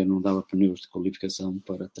 a Goodyear não dava pneus de qualificação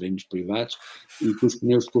para treinos privados, e com os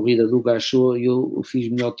pneus de corrida do Gachot eu fiz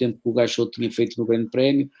melhor tempo que o Gachot tinha feito no Grande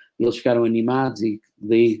Prémio. Eles ficaram animados e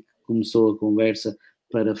daí começou a conversa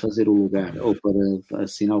para fazer o lugar, ou para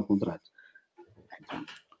assinar o contrato.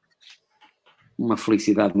 Uma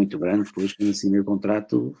felicidade muito grande. Depois, quando assinei o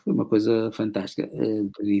contrato, foi uma coisa fantástica.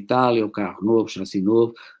 Depois em Itália, o carro novo, chassi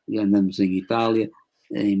novo, e andamos em Itália,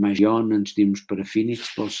 em Magione, antes de irmos para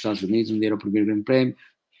Phoenix, para os Estados Unidos, onde era o primeiro Grande Prémio,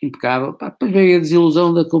 impecável. Depois veio a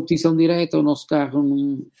desilusão da competição direta, o nosso carro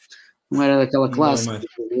não era daquela classe,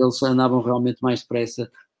 eles andavam realmente mais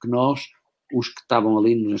depressa que nós, os que estavam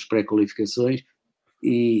ali nas pré-qualificações,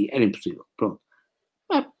 e era impossível. Pronto.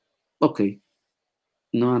 Ok.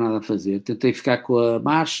 Não há nada a fazer. Tentei ficar com a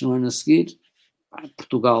Marche no ano a seguir.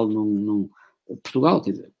 Portugal não... Portugal,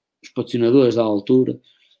 quer dizer, os patrocinadores da altura,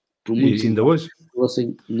 por muitos ainda hoje?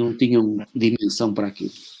 Assim, não tinham dimensão para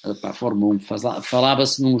aquilo. Para a Fórmula 1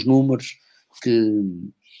 falava-se nos números que,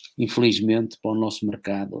 infelizmente, para o nosso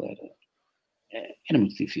mercado era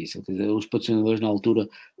muito difícil. Quer dizer, os patrocinadores na altura,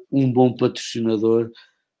 um bom patrocinador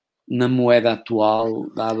na moeda atual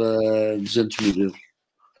dava 200 mil euros.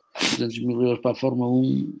 200 mil euros para a Fórmula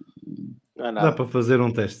 1 dá para fazer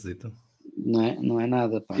um testezito. Não é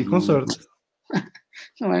nada. Pá, e com sorte.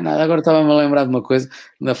 Não é nada. Agora estava-me a lembrar de uma coisa,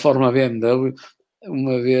 na Fórmula BMW,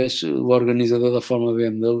 uma vez o organizador da Fórmula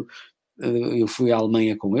BMW, eu fui à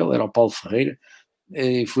Alemanha com ele, era o Paulo Ferreira,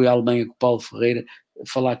 e fui à Alemanha com o Paulo Ferreira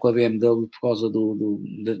falar com a BMW por causa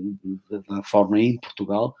da Fórmula E em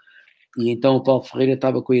Portugal, e então o Paulo Ferreira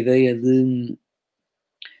estava com a ideia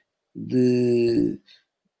de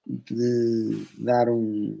dar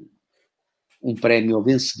um prémio ao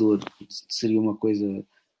vencedor, seria uma coisa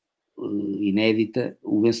inédita,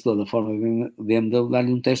 o vencedor da Fórmula BMW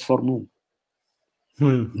dar-lhe um teste de Fórmula 1.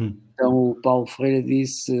 Então o Paulo Ferreira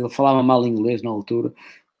disse, ele falava mal inglês na altura,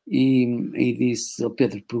 e disse,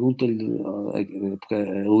 Pedro, pergunta-lhe, porque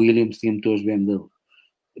a Williams tinha motores BMW,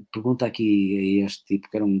 pergunta aqui a este tipo,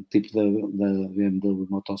 que era um tipo da BMW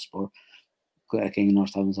Motorsport, a quem nós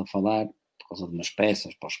estávamos a falar, por causa de umas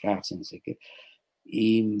peças para os carros, não sei o quê.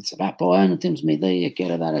 E disse, para o ano temos uma ideia, que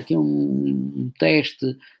era dar aqui um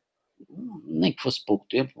teste, nem que fosse pouco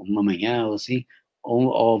tempo, uma manhã ou assim,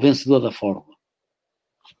 ao vencedor da Fórmula,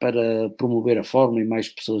 para promover a Fórmula e mais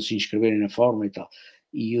pessoas se inscreverem na Fórmula e tal.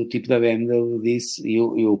 E o tipo da BMW disse, e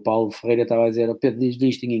o Paulo Ferreira estava a dizer, Pedro, diz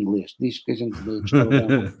isto em inglês, diz que a gente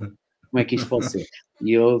discorda, como é que isto pode ser?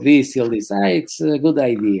 E eu disse, ele disse, it's a good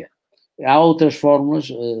idea. Há outras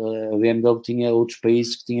fórmulas, a BMW tinha outros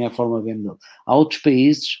países que tinham a Fórmula BMW. Há outros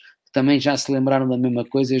países que também já se lembraram da mesma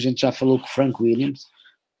coisa, e a gente já falou com o Frank Williams,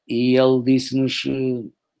 e ele disse-nos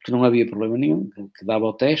que não havia problema nenhum, que dava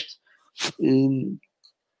o teste.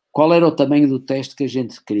 Qual era o tamanho do teste que a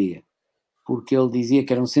gente queria? Porque ele dizia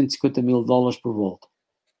que eram $150 mil por volta.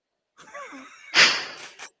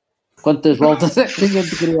 Quantas voltas é que a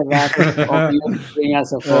gente queria dar ao piloto que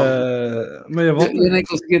ganhasse a Fórmula? Meia volta? Eu nem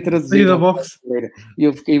conseguia traduzir. Da boxe. E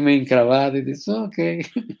eu fiquei meio encravado e disse, ok.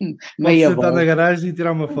 Meia volta. Sentar na garagem e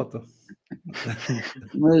tirar uma foto.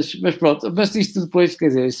 Mas pronto, mas isto depois, quer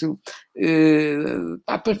dizer, isso,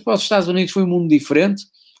 para os Estados Unidos foi um mundo diferente,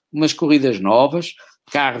 umas corridas novas,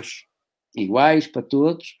 carros iguais para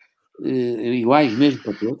todos, iguais mesmo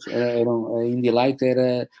para todos. A Indy Light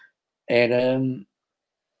era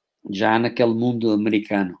já naquele mundo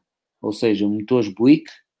americano, ou seja, motores Buick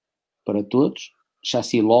para todos,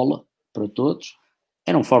 chassi Lola para todos,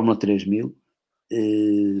 era um Fórmula 3000,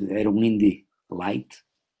 era um Indy Light,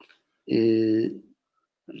 e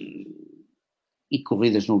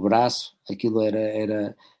corridas no braço, aquilo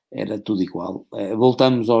era tudo igual.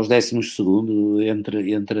 Voltamos aos 12º,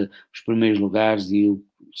 entre os primeiros lugares e o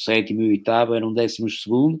 7º e o 8º eram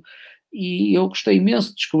 12º, e eu gostei imenso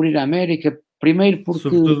de descobrir a América, primeiro porque...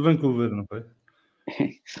 Sobretudo Vancouver, não foi?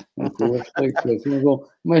 Vancouver foi bom,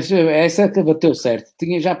 mas essa que bateu certo,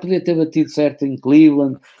 já podia ter batido certo em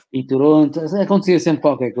Cleveland, em Toronto, acontecia sempre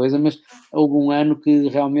qualquer coisa, mas houve um ano que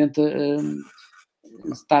realmente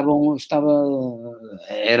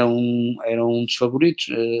era um dos favoritos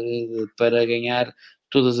para ganhar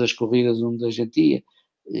todas as corridas onde a gente ia,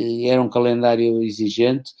 era um calendário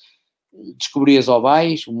exigente, descobri as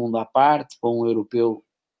ovais, um mundo à parte, para um europeu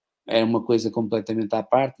era uma coisa completamente à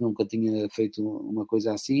parte, nunca tinha feito uma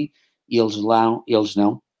coisa assim, e eles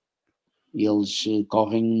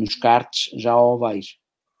correm nos karts já ovais,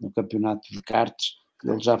 no campeonato de karts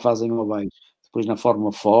eles já fazem ovais, depois na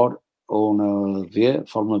Fórmula 4 ou na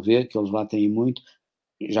Fórmula V, que eles lá têm muito,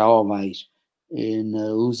 já ovais,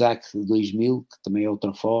 na USAC 2000, que também é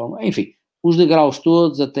outra forma, enfim, os degraus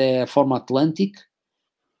todos até a Fórmula Atlantic,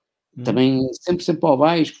 também sempre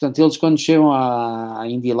ovais, portanto eles quando chegam à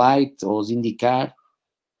Indy Light ou aos IndyCar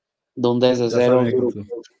dão 10-0 aos europeus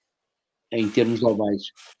em termos de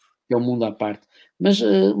ovais, que é um mundo à parte, mas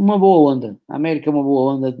uma boa onda, a América é uma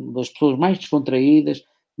boa onda das pessoas mais descontraídas,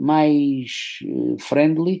 mais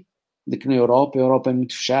friendly do que na Europa. A Europa é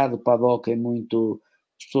muito fechada, o paddock é muito,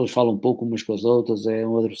 as pessoas falam um pouco umas com as outras,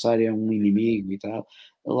 um adversário é um inimigo e tal,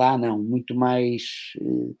 lá não, muito mais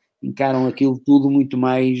encaram aquilo tudo muito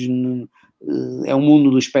mais, é um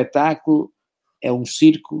mundo do espetáculo, é um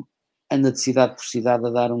circo, anda de cidade por cidade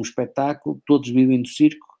a dar um espetáculo, todos vivem do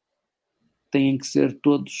circo, têm que ser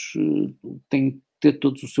todos, têm que ter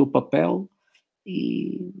todos o seu papel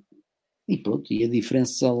e pronto. E a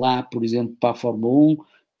diferença lá, por exemplo, para a Fórmula 1,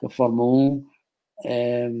 que a Fórmula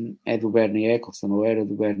 1 é do Bernie Eccleston, ou era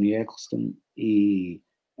do Bernie Eccleston, e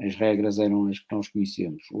as regras eram as que nós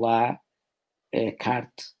conhecemos. Lá,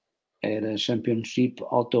 kart era Championship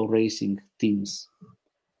Auto Racing Teams,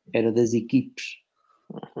 era das equipes,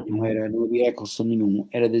 não havia Eccleston nenhum,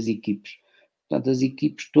 era das equipes. Portanto, as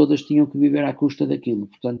equipes todas tinham que viver à custa daquilo.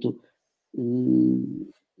 Portanto,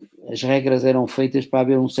 as regras eram feitas para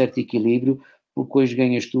haver um certo equilíbrio, porque hoje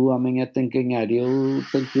ganhas tu, amanhã tem que ganhar eu,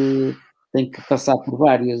 tenho que passar por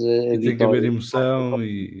várias tem que haver emoção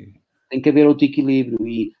e... Tem que haver outro equilíbrio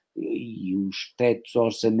e os tetos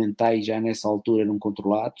orçamentais já nessa altura eram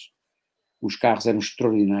controlados, os carros eram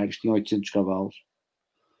extraordinários, tinham 800 cavalos,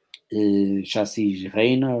 chassis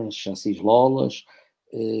Reynolds, chassis Lolas,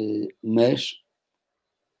 mas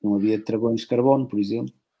não havia travões de carbono, por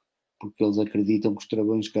exemplo, porque eles acreditam que os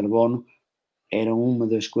travões de carbono eram uma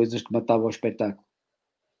das coisas que matava o espetáculo,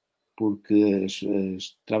 porque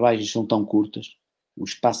as travagens são tão curtas, o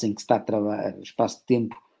espaço em que se está a travar, o espaço de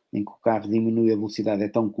tempo em que o carro diminui a velocidade é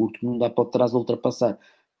tão curto que não dá para o trás ultrapassar.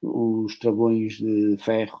 Os travões de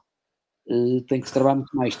ferro tem que se travar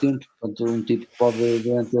muito mais tempo, portanto um tipo pode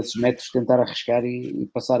durante esses metros tentar arriscar e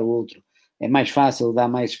passar o outro. É mais fácil, dá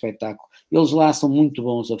mais espetáculo. Eles lá são muito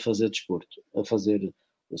bons a fazer desporto, a fazer,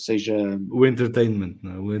 ou seja... O entertainment,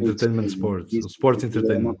 não é? O entertainment sports, o sports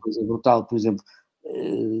entertainment. É uma coisa brutal, por exemplo,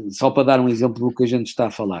 só para dar um exemplo do que a gente está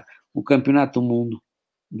a falar, o Campeonato do Mundo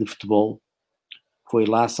de Futebol foi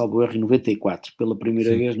lá, salvo erro, em 94. Pela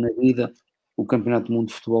primeira vez na vida, o Campeonato do Mundo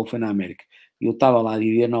de Futebol foi na América. Eu estava lá a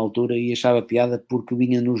viver na altura e achava piada porque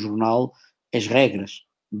vinha no jornal as regras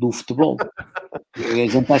do futebol. A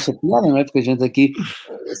gente acha piada, não é? Porque a gente aqui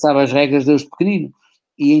sabe as regras desde pequenino.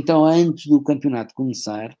 E então, antes do campeonato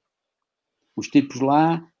começar, os tipos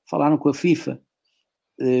lá falaram com a FIFA.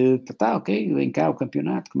 Tá, ok, vem cá o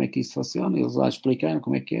campeonato, como é que isso funciona? Eles lá explicaram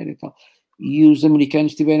como é que era e tal. E os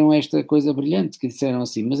americanos tiveram esta coisa brilhante, que disseram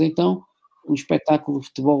assim, mas então o espetáculo de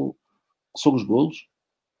futebol são os golos?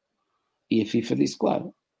 E a FIFA disse,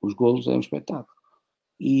 claro, os golos é um espetáculo.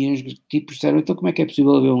 E os tipos disseram, então como é que é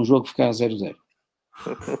possível haver um jogo ficar a 0-0?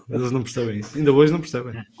 Eles não percebem isso, ainda hoje não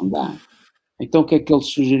percebem. Não dá. Então o que é que eles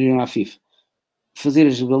sugeriram à FIFA? Fazer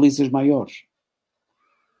as balizas maiores.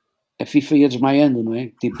 A FIFA ia desmaiando, não é?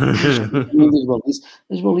 Tipo,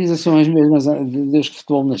 as balizas são as mesmas desde que o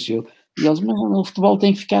futebol nasceu. E eles, mas o futebol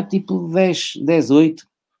tem que ficar tipo 10-8,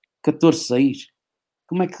 14-6.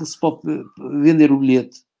 Como é que se pode vender o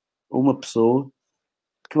bilhete a uma pessoa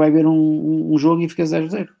que vai ver um jogo e fica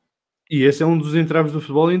 0-0? E esse é um dos entraves do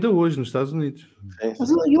futebol ainda hoje, nos Estados Unidos. Mas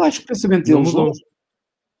eu acho que o pensamento deles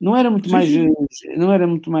não era muito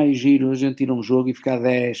mais giro a gente ir a um jogo e ficar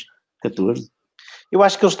 10, 14. Eu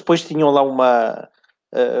acho que eles depois tinham lá uma...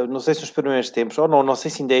 não sei se nos primeiros tempos, ou não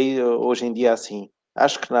sei se ainda é hoje em dia assim.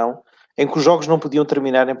 Acho que não. Em que os jogos não podiam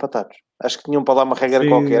terminar empatados. Acho que tinham para lá uma regra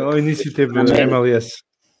qualquer. Ao início teve a MLS.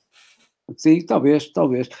 Sim, talvez.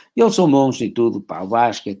 Eles são bons em tudo, pá, o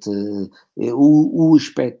basquete, o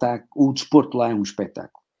espetáculo, o desporto lá é um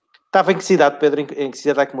espetáculo. Estava em que cidade, Pedro? Em que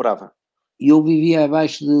cidade é que morava? Eu vivia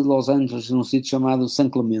abaixo de Los Angeles, num sítio chamado San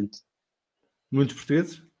Clemente. Muitos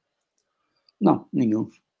portugueses? Não, nenhum.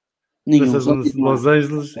 Los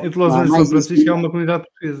Angeles, entre Los Angeles e São Francisco há uma comunidade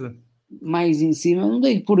portuguesa. Mais em cima, não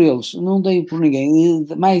dei por eles, não dei por ninguém.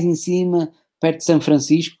 Mais em cima, perto de São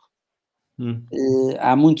Francisco,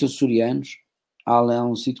 há muitos açorianos. Há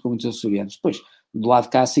um sítio com muitos açorianos. Depois, do lado de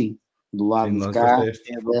cá, sim. Do lado de cá,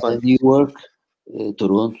 New York,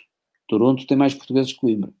 Toronto. Toronto tem mais portugueses que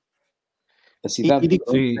Coimbra. A cidade de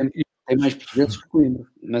Toronto tem mais portugueses que Coimbra.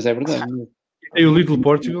 Mas é verdade. Tem o Little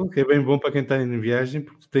Portugal, que é bem bom para quem está em viagem,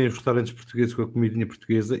 porque tem os restaurantes portugueses com a comidinha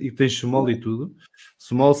portuguesa e tem chumol e tudo.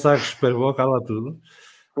 Chumol, sagres, superboca, há lá tudo.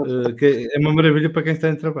 Que é uma maravilha para quem está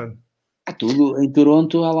em trabalho. Há tudo. Em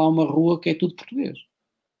Toronto há lá uma rua que é tudo português.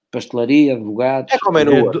 Pastelaria, advogados. É como é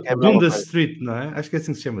no Dundas Street, não é? Acho que é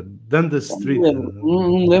assim que se chama. Dundas Street.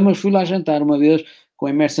 Não me lembro, mas fui lá jantar uma vez com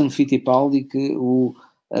Emerson Fittipaldi, que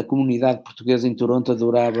a comunidade portuguesa em Toronto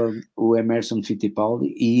adorava o Emerson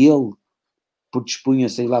Fittipaldi e ele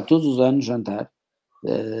dispunha-se a ir lá todos os anos jantar,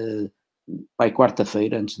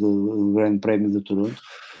 quarta-feira, antes do Grande Prémio de Toronto.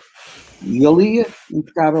 E ele ia,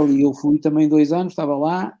 impecável, e eu fui também 2 anos, estava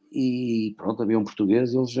lá, e pronto, havia um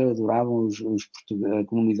português, eles adoravam a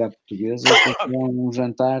comunidade portuguesa, faziam um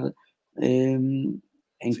jantar em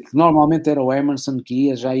que normalmente era o Emerson que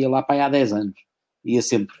ia, já ia lá para aí há 10 anos, ia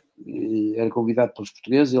sempre, era convidado pelos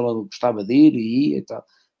portugueses, ele gostava de ir e ia e tal,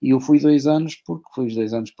 e eu fui 2 anos, porque fui os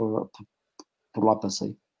 2 anos por lá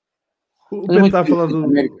passei. O Pedro está a falar do...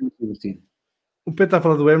 O Pedro está a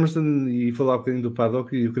falar do Emerson e falar um bocadinho do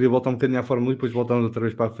paddock, e eu queria voltar um bocadinho à Fórmula 1 e depois voltamos outra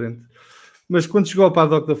vez para a frente. Mas quando chegou ao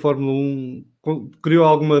paddock da Fórmula 1, criou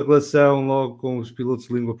alguma relação logo com os pilotos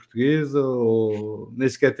de língua portuguesa ou nem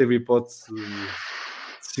sequer teve hipótese de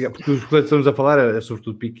chegar? Porque os pilotos que estamos a falar é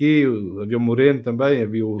sobretudo Piquet, havia o Moreno também,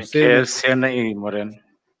 havia o Senna. Senna e Moreno.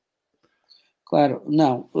 Claro,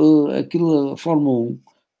 não, aquilo, a Fórmula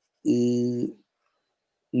 1,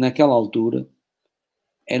 naquela altura,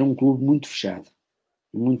 era um clube muito fechado,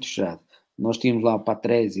 muito fechado. Nós tínhamos lá o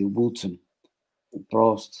Patrese, o Butsen, o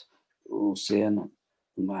Prost, o Senna,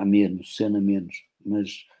 o Senna menos,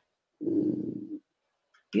 mas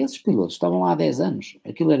esses pilotos estavam lá há 10 anos,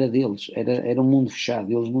 aquilo era deles, era um mundo fechado,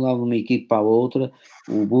 eles mudavam de uma equipe para a outra,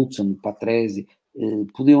 o Butsen, o Patrese,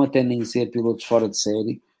 podiam até nem ser pilotos fora de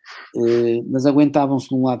série, mas aguentavam-se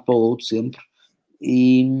de um lado para o outro sempre,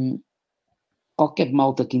 e qualquer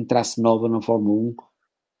malta que entrasse nova na Fórmula 1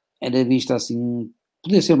 era vista assim,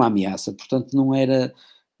 podia ser uma ameaça, portanto não era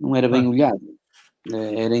bem olhado,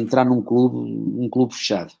 era entrar num clube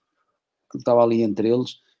fechado, que estava ali entre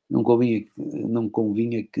eles, não convinha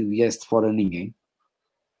que viesse de fora ninguém,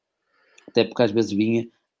 até porque às vezes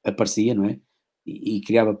aparecia, não é? E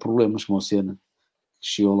criava problemas, como o Senna, que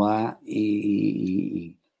chegou lá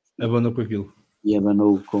e abanou com aquilo. E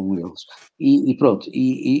abanou com eles. E pronto,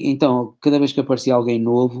 então, cada vez que aparecia alguém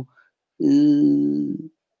novo,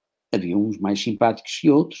 havia uns mais simpáticos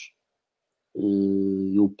que outros.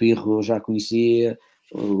 O Pirro eu já conhecia,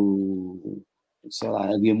 sei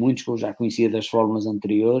lá, havia muitos que eu já conhecia das fórmulas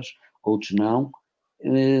anteriores, outros não,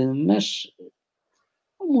 mas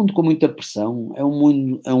é um mundo com muita pressão, é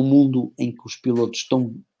um mundo em que os pilotos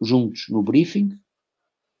estão juntos no briefing,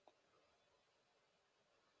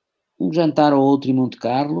 um jantar ou outro em Monte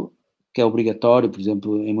Carlo, que é obrigatório, por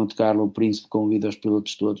exemplo, em Monte Carlo o príncipe convida os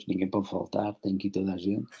pilotos todos, ninguém pode faltar, tem que ir toda a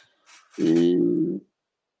gente.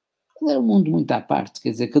 É um mundo muito à parte, quer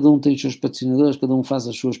dizer, cada um tem os seus patrocinadores, cada um faz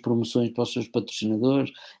as suas promoções para os seus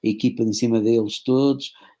patrocinadores, a equipa em cima deles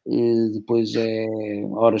todos, depois é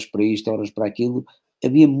horas para isto, horas para aquilo.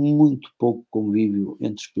 Havia muito pouco convívio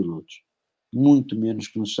entre os pilotos, muito menos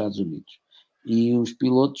que nos Estados Unidos. E os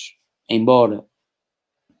pilotos, embora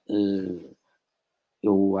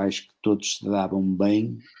eu acho que todos se davam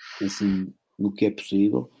bem, assim, no que é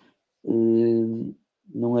possível,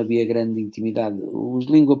 não havia grande intimidade. Os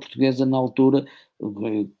de língua portuguesa na altura,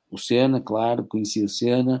 o Senna, claro, conhecia o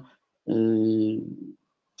Senna,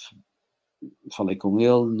 falei com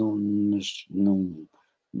ele, mas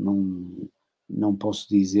não posso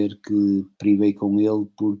dizer que privei com ele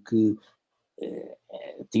porque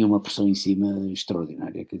tinha uma pressão em cima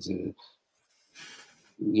extraordinária, quer dizer,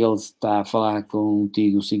 ele está a falar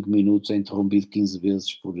contigo 5 minutos, é interrompido 15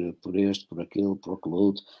 vezes por este, por aquele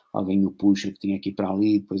outro, alguém o puxa que tinha que ir para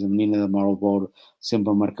ali, depois a menina da Marlboro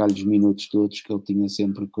sempre a marcar-lhe os minutos todos, que ele tinha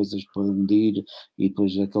sempre coisas para medir, e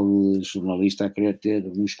depois aquele jornalista a querer ter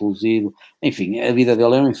um exclusivo, enfim, a vida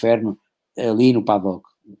dele é um inferno, ali no paddock.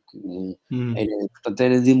 Portanto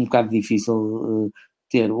era um bocado difícil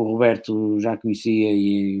ter, o Roberto já conhecia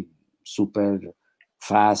e super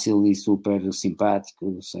fácil e super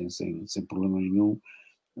simpático, sem problema nenhum.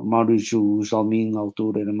 O Maurício Jalmin na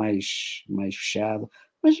altura era mais fechado,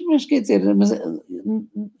 mas quer dizer,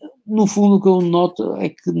 no fundo o que eu noto é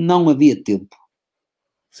que não havia tempo.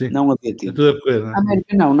 Sim, não havia tempo. É tudo a correr, não é? Na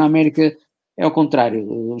América não, na América é ao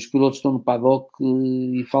contrário, os pilotos estão no paddock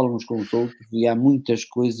e falam uns com os outros, e há muitas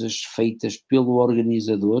coisas feitas pelo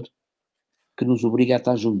organizador que nos obriga a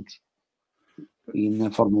estar juntos. E na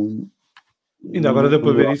Fórmula 1 ainda agora deu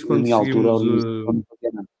para ver isso quando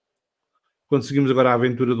seguimos agora a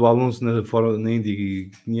aventura do Alonso na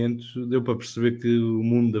Indy 500, deu para perceber que o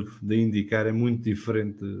mundo da IndyCar é muito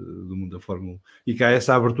diferente do mundo da Fórmula 1 e que há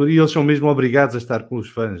essa abertura e eles são mesmo obrigados a estar com os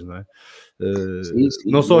fãs, não é? Sim,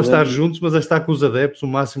 não só a estar juntos, mas a estar com os adeptos o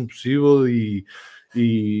máximo possível e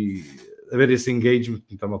haver esse engagement,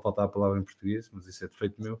 que está-me a faltar a palavra em português, mas isso é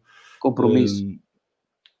defeito meu. Compromisso.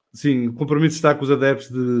 Sim, o compromisso de estar com os adeptos,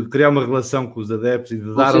 de criar uma relação com os adeptos e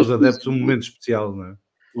de dar aos adeptos um momento especial, não é?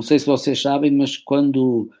 Não sei se vocês sabem, mas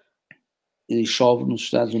quando chove nos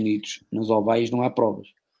Estados Unidos, nas ovais não há provas.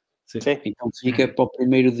 Sim. Então se fica para o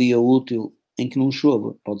primeiro dia útil em que não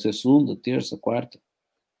chova, pode ser segunda, terça, quarta,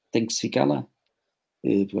 tem que se ficar lá.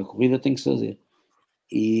 A corrida tem que se fazer.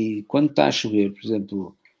 E quando está a chover, por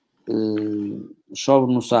exemplo,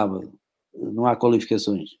 chove no sábado, não há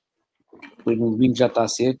qualificações. Depois no domingo já está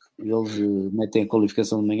seco, eles metem a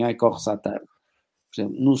qualificação de manhã e corre-se à tarde. Por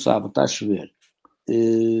exemplo, no sábado está a chover,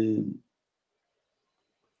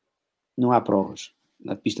 não há provas,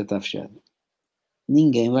 a pista está fechada.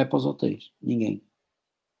 ninguém vai para os hotéis. Ninguém.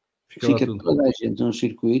 Fica tudo. toda a gente no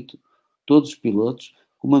circuito, todos os pilotos,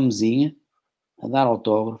 com uma mesinha, a dar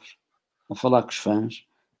autógrafos, a falar com os fãs.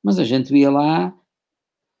 Mas a gente via lá,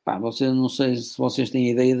 pá, não sei se vocês têm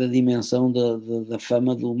ideia da dimensão da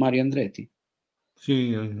fama do Mario Andretti.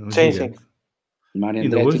 Sim, Sim. O Mario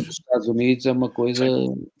Ainda Andretti hoje? nos Estados Unidos é uma coisa...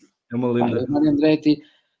 É uma lenda. O Mario Andretti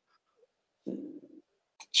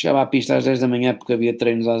chegava à pista às 10 da manhã porque havia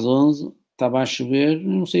treinos às 11, estava a chover,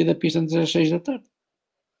 não saía da pista antes das 6 da tarde.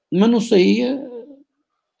 Mas não saía,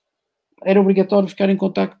 era obrigatório ficar em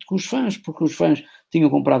contacto com os fãs, porque os fãs tinham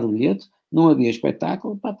comprado o bilhete, não havia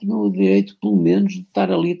espetáculo, pá, tinham o direito pelo menos de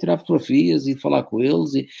estar ali a tirar fotografias e falar com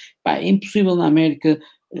eles. E, pá, é impossível na América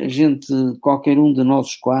a gente, qualquer um de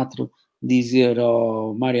nós 4, dizer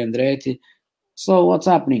ao Mario Andretti, so what's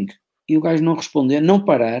happening? E o gajo não responder, não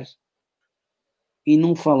parar e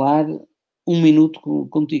não falar um minuto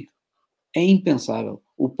contigo. É impensável.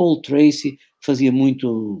 O Paul Tracy fazia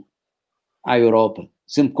muito à Europa,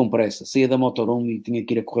 sempre com pressa. Saía da motorhome e tinha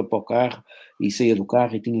que ir a correr para o carro, e saía do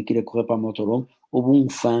carro e tinha que ir a correr para a motorhome. Houve um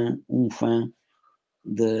fã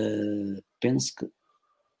de Penske,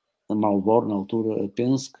 da Marlboro, na altura,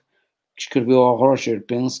 Penske, que escreveu ao Roger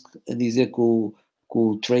Penske a dizer que o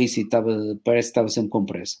Tracy parece que estava sempre com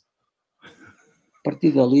pressa. A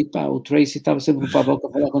partir dali, pá, o Tracy estava sempre no paddock a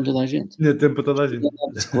falar com toda a gente. Tinha tempo para toda a gente. Andava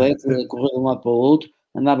de bicicleta, correr de um lado para o outro,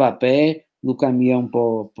 andava a pé, do caminhão para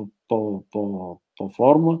o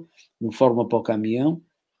Fórmula, do Fórmula para o caminhão,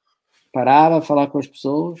 parava a falar com as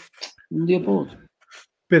pessoas, de um dia para o outro.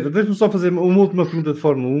 Pedro, deixa-me só fazer uma última pergunta de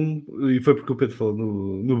Fórmula 1, e foi porque o Pedro falou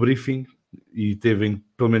no briefing, e teve em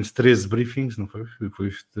pelo menos 13 briefings, não foi? Foi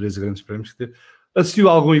os 13 grandes prémios que teve. Assistiu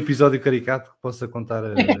a algum episódio caricato que possa contar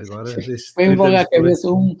agora? Foi-me logo à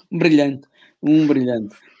cabeça um brilhante,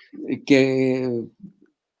 que é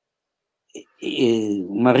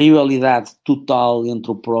uma rivalidade total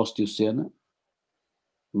entre o Prost e o Senna,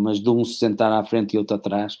 mas de um se sentar à frente e outro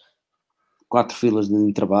atrás, 4 filas de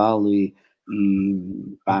intervalo e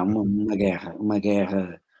pá, uma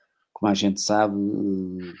guerra, como a gente sabe,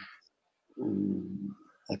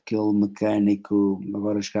 aquele mecânico,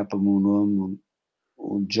 agora escapa-me o nome,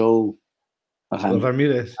 o Joe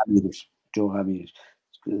Ramírez.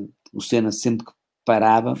 O Senna sempre que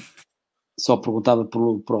parava só perguntava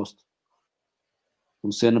pelo Prost.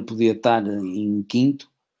 O Senna podia estar em quinto,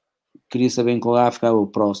 queria saber em que lugar ficava o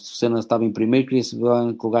Prost. O Senna estava em primeiro, queria saber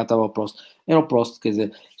em que lugar estava o Prost. Era o Prost, quer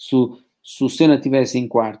dizer, se o Senna estivesse em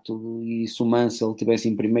quarto e se o Mansell estivesse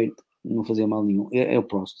em primeiro, não fazia mal nenhum. É o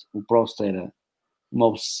Prost. O Prost era uma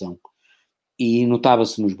obsessão. E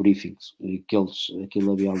notava-se nos briefings,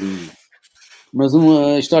 aquilo havia ali. Mas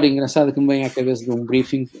uma história engraçada que me vem à cabeça de um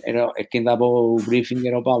briefing, quem dava o briefing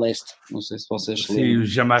era o Balestre. Não sei se vocês se lembram. Sim, o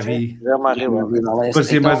Jean-Marie.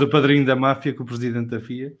 Parecia então, mais o padrinho da máfia que o presidente da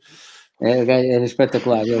FIA. Era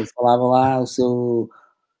espetacular. Ele falava lá o seu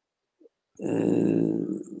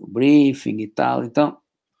briefing e tal. Então,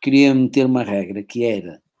 queria meter uma regra que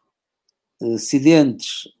era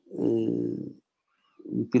acidentes...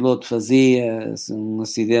 o piloto fazia um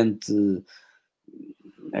acidente,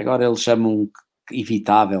 agora eles chamam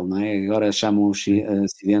evitável, não é? Agora chamam os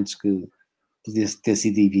acidentes que podia ter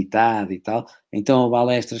sido evitado e tal. Então o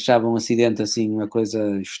Balestre achava um acidente assim, uma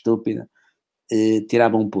coisa estúpida,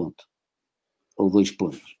 tirava 1 ponto ou 2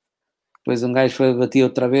 pontos. Depois um gajo batia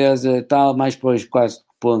outra vez e tal, mais depois quase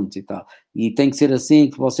pontos e tal. E tem que ser assim,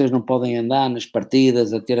 que vocês não podem andar nas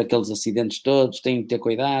partidas a ter aqueles acidentes todos, têm que ter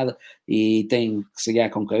cuidado e têm que se guiar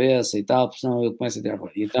com cabeça e tal, porque senão eu começo a tirar.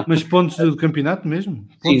 Então, mas pontos do campeonato mesmo?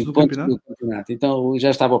 Pontos do campeonato. Então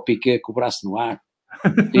já estava o Piquet com o braço no ar,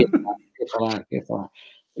 queria falar.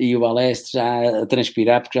 E o Balestre já a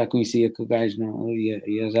transpirar, porque já conhecia que o gajo não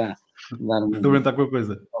ia já dar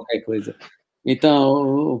qualquer coisa.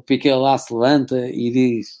 Então o Piquet lá se levanta e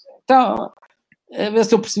diz, então, a ver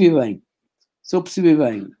se eu percebi bem.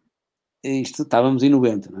 Isto estávamos em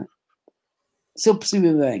 90, não é? Se eu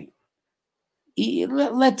percebi bem,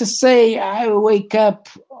 let's say I wake up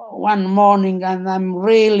one morning and I'm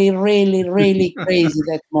really, really, really crazy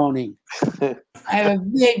that morning. I have a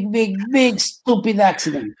big stupid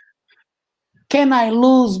accident. Can I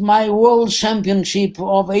lose my world championship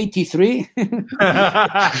of 83?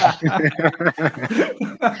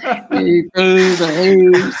 E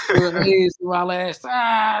tudo isso, o Aleste,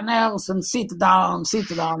 Nelson, sit down.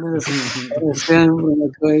 Era sempre uma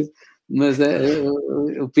coisa, mas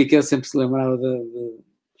o Piquet sempre se lembrava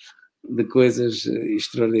de coisas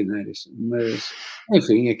extraordinárias. Mas,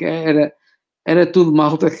 enfim, era tudo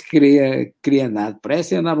malta que queria andar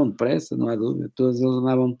depressa e andavam depressa, não há dúvida. Todos eles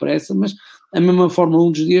andavam depressa, mas a mesma Fórmula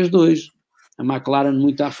 1 dos dias de hoje. a McLaren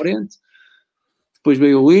muito à frente, depois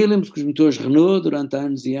veio o Williams, com os motores Renault, durante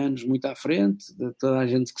anos e anos muito à frente, toda a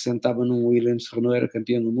gente que sentava num Williams Renault era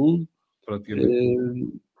campeão do mundo.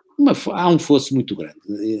 Há um fosso muito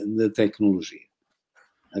grande da tecnologia.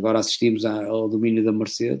 Agora assistimos ao domínio da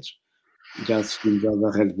Mercedes, já assistimos ao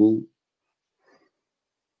da Red Bull.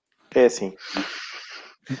 É assim.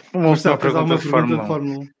 Uma pergunta de Fórmula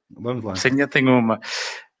 1. Vamos lá. Sim, eu tenho uma.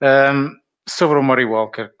 Sobre o Murray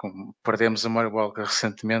Walker, como perdemos o Murray Walker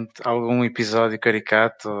recentemente, algum episódio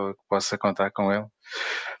caricato que possa contar com ele?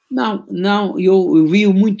 Não, eu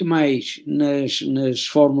vi-o muito mais nas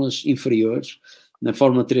fórmulas inferiores, na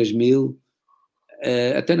Fórmula 3000,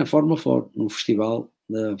 até na Fórmula 4, no festival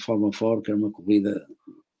da Fórmula 4, que era uma corrida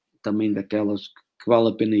também daquelas que vale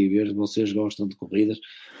a pena ir ver, vocês gostam de corridas.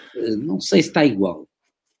 Não sei se está igual.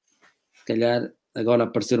 Se calhar agora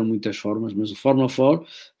apareceram muitas formas, mas o Fórmula 4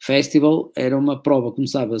 Festival era uma prova,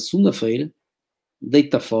 começava segunda-feira,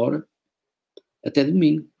 deita fora, até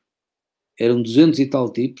domingo. Eram 200 e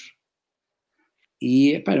tal tipos,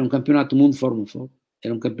 e era um campeonato do mundo de Fórmula 4.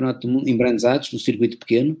 Era um campeonato do mundo em Brands Hatch, no circuito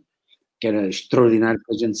pequeno, que era extraordinário,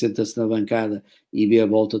 porque a gente senta-se na bancada e vê a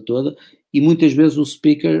volta toda, e muitas vezes o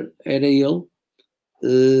speaker era ele,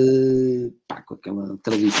 com aquela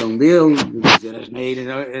tradição dele, de dizer asneiras,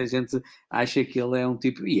 a gente acha que ele é um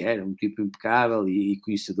tipo, e era um tipo impecável e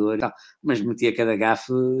conhecedor e tal, mas metia cada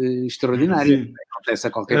gafe extraordinário. Acontece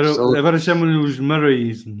a qualquer pessoa. Agora chamam-lhe os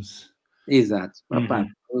Murrayisms. Exato.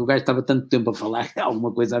 O gajo estava tanto tempo a falar que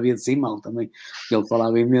alguma coisa havia de ser mal também, que ele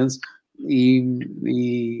falava imenso,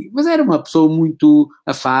 mas era uma pessoa muito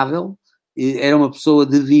afável, era uma pessoa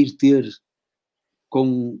de vir ter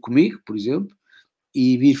comigo, por exemplo,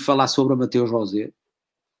 e vir falar sobre a Mateus Rosé.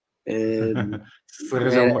 Se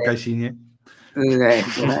arranjar uma caixinha.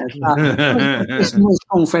 Mas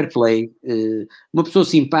com um fair play, uma pessoa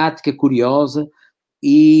simpática, curiosa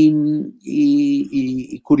e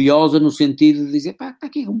curiosa no sentido de dizer, está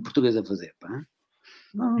aqui um português a fazer,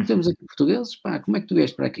 não temos aqui portugueses, como é que tu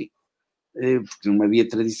vieste para aqui? Porque não havia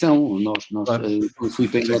tradição, eu fui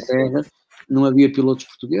para a Inglaterra, não havia pilotos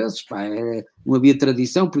portugueses, não havia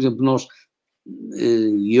tradição, por exemplo,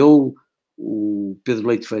 eu, o Pedro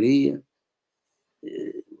Leite Faria,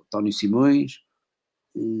 o António Simões,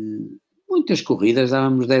 muitas corridas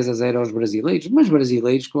dávamos 10-0 aos brasileiros, mas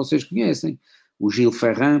brasileiros que vocês conhecem, o Gil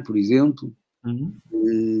Ferran, por exemplo,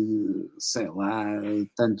 sei lá,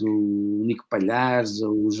 tanto o Nico Palhares,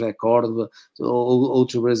 ou o José Córdoba, ou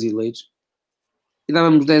outros brasileiros, e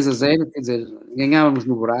dávamos 10-0, quer dizer, ganhávamos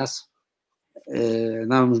no braço,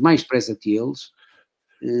 andávamos mais depressa que eles.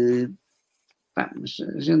 Mas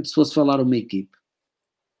a gente, se fosse falar uma equipe,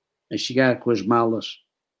 a chegar com as malas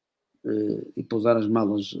e pousar as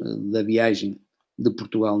malas da viagem de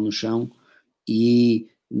Portugal no chão, e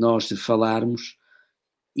nós falarmos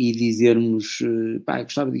e dizermos,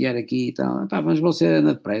 gostava de ir aqui e tal, mas você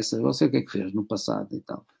anda depressa, você o que é que fez no passado e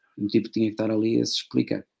tal. Um tipo tinha que estar ali a se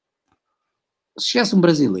explicar. Se chegasse um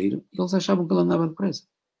brasileiro, eles achavam que ele andava depressa.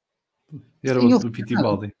 Era o do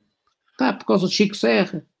Fittipaldi. Por causa do Chico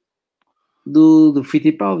Serra, do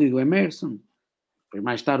Fittipaldi, do Emerson, depois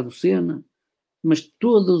mais tarde do Senna, mas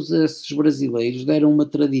todos esses brasileiros deram uma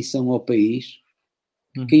tradição ao país.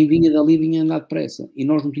 Quem vinha dali vinha andar depressa, e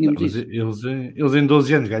nós não tínhamos isso. Eles em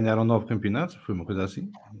 12 anos ganharam 9 campeonatos, foi uma coisa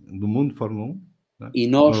assim, do mundo de Fórmula 1. E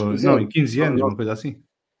nós... em 15 anos, uma coisa assim.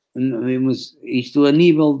 Mas isto a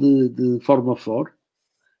nível de Fórmula 4,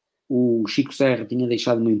 o Chico Serra tinha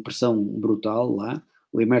deixado uma impressão brutal lá,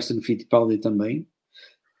 o Emerson Fittipaldi também,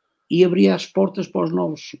 e abria as portas para os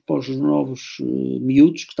novos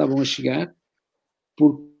miúdos que estavam a chegar,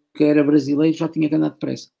 porque era brasileiro, já tinha que andar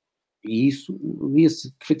depressa. E isso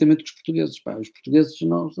via-se perfeitamente com os portugueses. Os portugueses,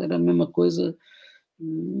 nós, era a mesma coisa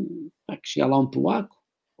que chegar lá um polaco,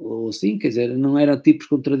 ou assim, quer dizer, não era tipos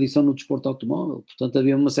com tradição no desporto automóvel, portanto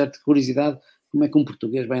havia uma certa curiosidade, como é que um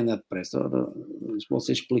português vai andar depressa? Ora,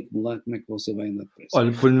 você explique-me lá como é que você vai andar depressa.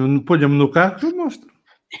 Olha, ponha-me no carro que eu mostro.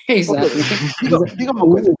 Exato. Diga uma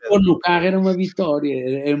coisa. Pôr no carro era uma vitória,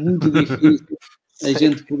 é muito difícil a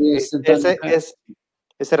gente poder sentar no carro.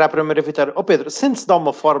 Essa era a primeira vitória. Pedro, sente-se de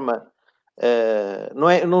alguma forma,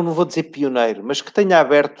 não vou dizer pioneiro, mas que tenha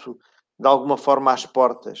aberto de alguma forma as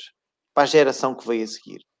portas para a geração que veio a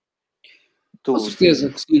seguir? Com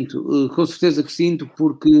certeza que sinto,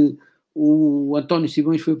 porque o António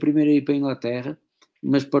Simões foi o primeiro a ir para a Inglaterra,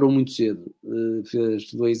 mas parou muito cedo,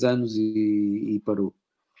 fez 2 anos e parou.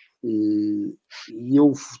 E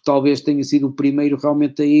eu talvez tenha sido o primeiro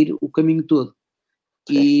realmente a ir o caminho todo.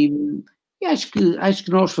 E acho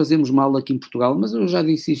que nós fazemos mal aqui em Portugal, mas eu já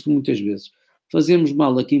disse isto muitas vezes, fazemos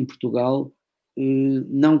mal aqui em Portugal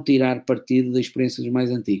não tirar partido da experiência dos mais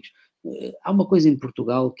antigos. Há uma coisa em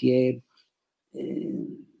Portugal que é,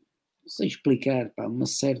 não sei explicar, pá, uma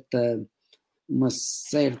certa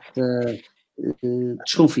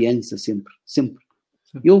desconfiança sempre.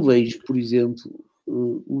 Eu vejo, por exemplo,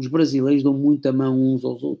 os brasileiros dão muita mão uns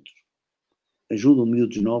aos outros, ajudam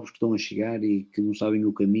miúdos novos que estão a chegar e que não sabem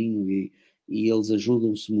o caminho, e eles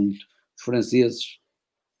ajudam-se muito. Os franceses,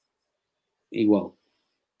 igual.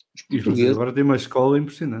 Os portugueses, agora tem uma escola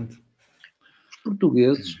impressionante. Os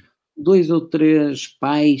portugueses, 2 ou 3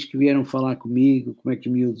 pais que vieram falar comigo como é que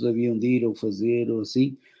os miúdos haviam de ir ou fazer ou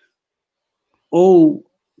assim, ou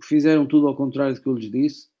fizeram tudo ao contrário do que eu lhes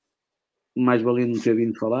disse, mais valia não ter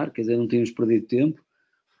vindo falar, quer dizer, não tínhamos perdido tempo,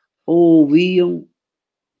 ou ouviam,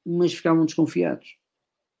 mas ficavam desconfiados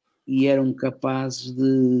e eram capazes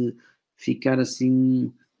de ficar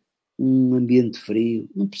assim um ambiente frio,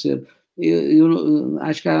 não percebo. Eu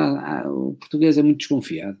acho que o português é muito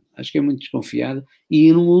desconfiado, acho que é muito desconfiado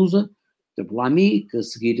e não usa, por exemplo, Lamy, que a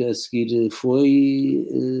seguir foi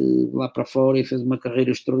lá para fora e fez uma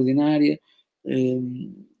carreira extraordinária,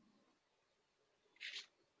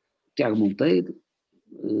 Tiago Monteiro,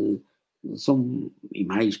 são e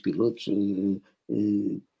mais pilotos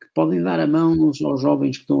que podem dar a mão aos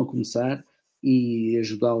jovens que estão a começar e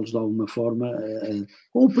ajudá-los de alguma forma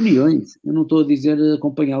com opiniões. Eu não estou a dizer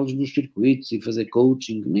acompanhá-los nos circuitos e fazer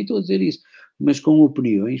coaching, nem estou a dizer isso, mas com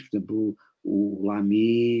opiniões. Por exemplo, o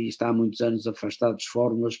Lamy está há muitos anos afastado de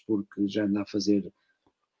fórmulas porque já anda a fazer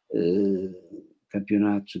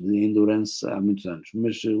campeonatos de endurance há muitos anos,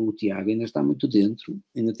 mas o Tiago ainda está muito dentro,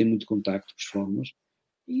 ainda tem muito contacto com as fórmulas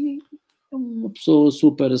e é uma pessoa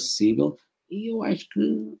super acessível e eu acho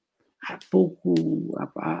que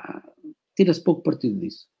tira-se pouco partido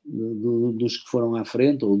disso, dos que foram à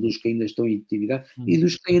frente ou dos que ainda estão em atividade e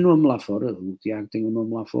dos que têm o nome lá fora. O Tiago tem o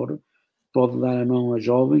nome lá fora, pode dar a mão a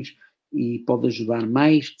jovens e pode ajudar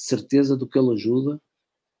mais, de certeza, do que ele ajuda,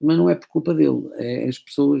 mas não é por culpa dele, é as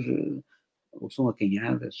pessoas ou são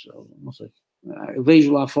acanhadas, ou não sei. Eu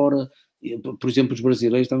vejo lá fora, por exemplo, os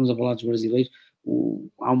brasileiros, estamos a falar dos brasileiros,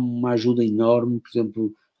 há uma ajuda enorme, por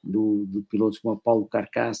exemplo, de pilotos como o Paulo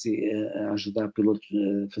Carcassi a ajudar pilotos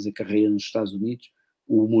a fazer carreira nos Estados Unidos,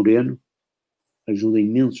 o Moreno ajuda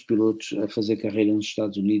imensos pilotos a fazer carreira nos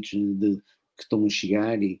Estados Unidos que estão a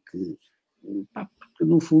chegar e que, porque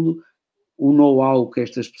no fundo, o know-how que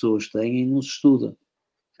estas pessoas têm não se estuda.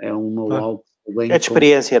 É um know-how que vem é de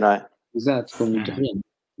experiência, não é? Exato, com o terreno.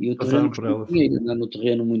 E o terreno custa muito dinheiro. Andar no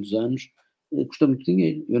terreno muitos anos custa muito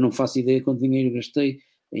dinheiro. Eu não faço ideia quanto dinheiro gastei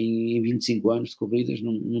em 25 anos de corridas,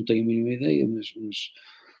 não tenho a mínima ideia, mas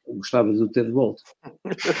eu gostava de o ter de volta.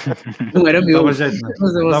 Não era meu. Dava jeito,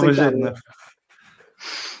 não? Dava jeito, não?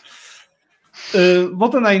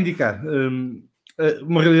 Voltando a indicar,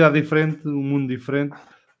 uma realidade diferente, um mundo diferente,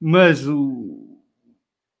 mas o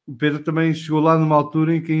Pedro também chegou lá numa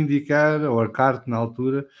altura em que a indicar, ou a kart na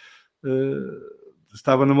altura,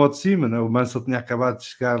 estava na moto de cima, né? O Mansell tinha acabado de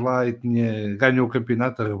chegar lá e ganhou o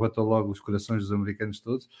campeonato, arrebatou logo os corações dos americanos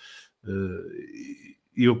todos.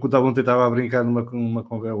 E eu ontem estava a brincar numa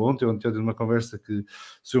conversa, ontem numa conversa, que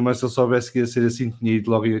se o Mansell soubesse que ia ser assim, tinha ido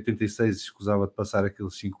logo em 86 e escusava de passar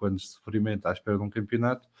aqueles 5 anos de sofrimento à espera de um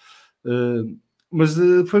campeonato. Mas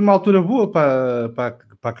foi uma altura boa para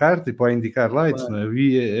a kart e para a IndyCar Lights. Claro. Não é?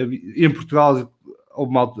 Havia, em Portugal,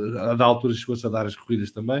 da altura chegou-se a dar as corridas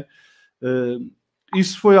também.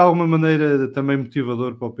 Isso foi de alguma maneira também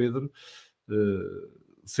motivador para o Pedro,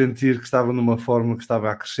 sentir que estava numa forma que estava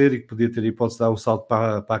a crescer e que podia ter hipótese de dar o salto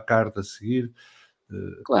para a kart a seguir.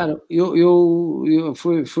 Claro,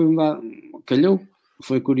 calhou,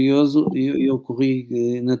 foi curioso. Eu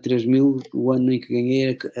corri na 3000 o ano em que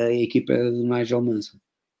ganhei, a equipa era de Nigel Mansell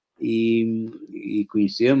e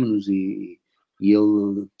conhecemos-nos e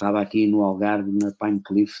ele estava aqui no Algarve, na Pine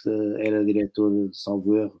Cliff, era diretor,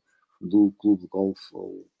 salvo erro, do clube de golfe,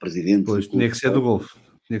 ou presidente. Pois, tinha que ser do golfe.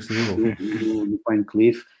 Do Pine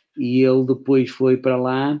Cliff, e ele depois foi para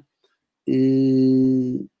lá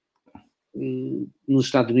nos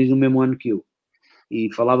Estados Unidos no mesmo ano que eu,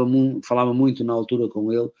 e falava muito na altura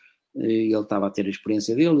com ele. Ele estava a ter a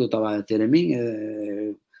experiência dele, eu estava a ter a minha,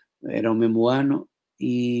 era o mesmo ano,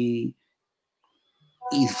 e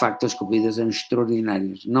de facto as corridas eram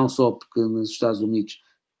extraordinárias, não só porque nos Estados Unidos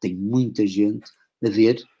tem muita gente a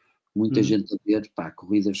ver,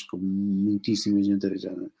 corridas com muitíssima gente a ver,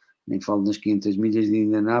 já nem falo nas 500 milhas de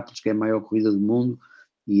Indianápolis, que é a maior corrida do mundo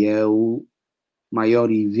e é o maior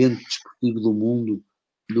evento desportivo do mundo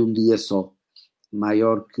de um dia só,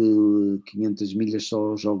 maior que 500 milhas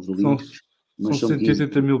só os Jogos Olímpicos. São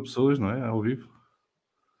 180 mil pessoas, não é? Ao vivo.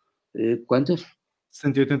 Quantas?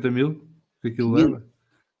 180 mil. que aquilo leva?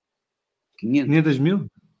 500 mil?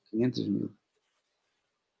 500 mil.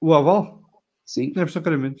 O aval? Sim. Deve ser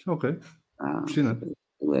caramente, ok.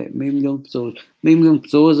 É meio milhão de pessoas. Meio milhão de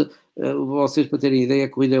pessoas, vocês para terem ideia, a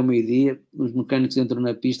corrida é ao meio-dia, os mecânicos entram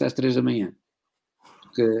na pista às 3 da manhã.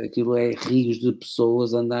 Porque aquilo é rios de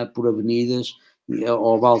pessoas a andar por avenidas, a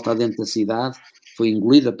oval está dentro da cidade, foi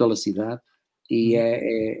engolida pela cidade, e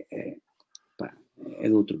é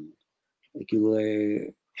do outro mundo. Aquilo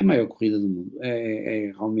é a maior corrida do mundo.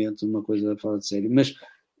 É realmente uma coisa fora de série. Mas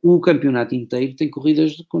o campeonato inteiro tem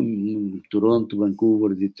corridas como Toronto,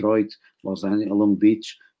 Vancouver, Detroit, Los Angeles, Long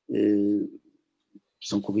Beach.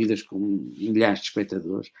 São corridas com milhares de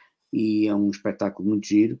espectadores e é um espetáculo muito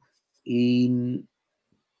giro. E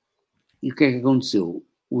o que é que aconteceu?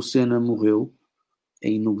 O Senna morreu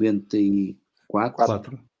em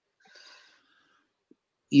 94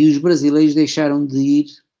 e os brasileiros deixaram de ir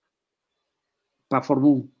para a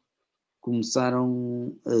Fórmula 1.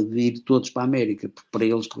 Começaram a vir todos para a América, porque para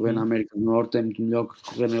eles correr na América do Norte é muito melhor que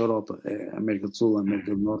correr na Europa. A América do Sul, a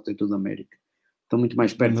América do Norte é tudo América. Estão muito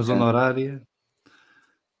mais perto. Mesmo a zona horária.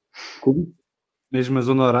 Como? Mesmo a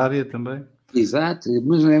zona horária também. Exato,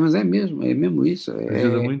 mas é mesmo isso.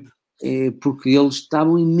 Ajuda muito. Porque eles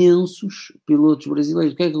estavam imensos pilotos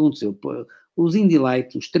brasileiros. O que é que aconteceu? Os Indy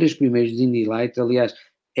Light, os 3 primeiros de Indy Light, aliás,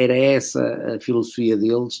 era essa a filosofia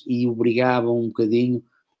deles e obrigavam um bocadinho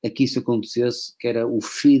a que isso acontecesse, que era o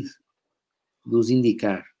feed dos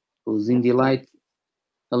IndyCar. Os Indy Light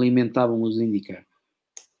alimentavam os IndyCar.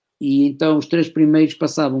 E então os 3 primeiros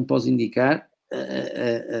passavam para os IndyCar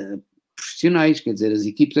profissionais, quer dizer, as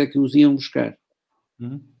equipes é que os iam buscar.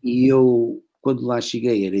 E eu, quando lá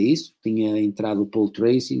cheguei, era isso. Tinha entrado o Paul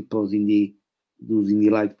Tracy para os dos Indy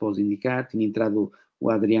Light para os IndyCar, tinha entrado o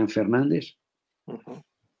Adrián Fernandes,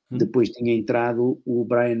 depois tinha entrado o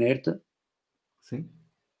Brian Herta. Sim.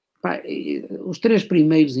 Os 3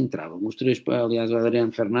 primeiros entravam, aliás, o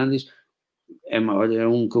Adrián Fernandes é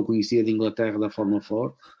um que eu conhecia de Inglaterra, da Fórmula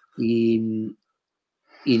 4, e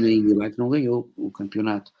na Indy Light não ganhou o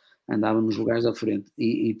campeonato, andava nos lugares da frente,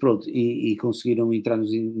 e pronto, e conseguiram entrar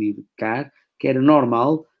nos IndyCar, que era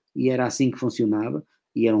normal, e era assim que funcionava,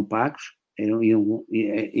 e eram pagos,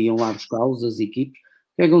 iam lá buscá-los, as equipes.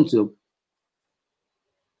 O que aconteceu?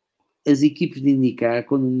 As equipes de IndyCar,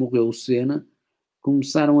 quando morreu o Senna,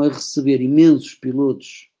 começaram a receber imensos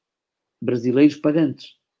pilotos brasileiros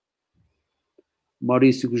pagantes.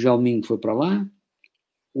 Maurício Gugelmin foi para lá,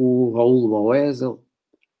 o Raul Boesel,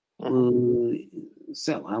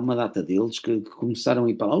 sei lá, uma data deles que começaram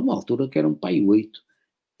a ir para lá, uma altura que eram pai 8,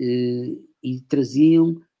 e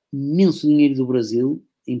traziam imenso dinheiro do Brasil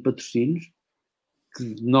em patrocínios,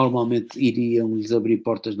 que normalmente iriam-lhes abrir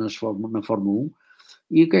portas na Fórmula 1,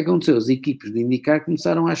 e o que aconteceu? As equipes de IndyCar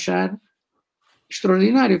começaram a achar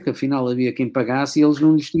extraordinário, que afinal havia quem pagasse e eles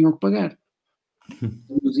não lhes tinham que pagar.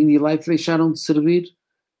 Os Indy Light deixaram de servir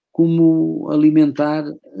como alimentar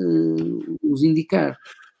os IndyCar.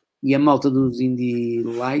 E a malta dos Indy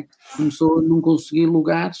Light começou a não conseguir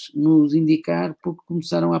lugares nos IndyCar porque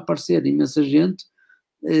começaram a aparecer imensa gente,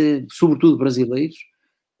 sobretudo brasileiros,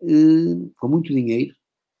 com muito dinheiro.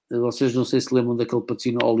 Vocês não sei se lembram daquele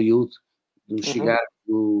patrocínio Hollywood, do cigarro,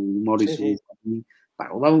 do Maurício.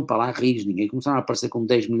 Levavam para lá rios, ninguém começaram a aparecer com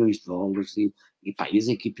 10 milhões de dólares e as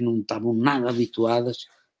equipes não estavam nada habituadas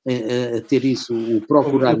a ter isso. O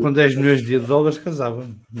procurar com 10 milhões de dólares casavam,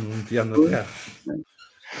 não tinha nada de carro.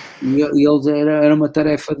 E eles era uma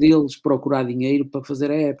tarefa deles procurar dinheiro para fazer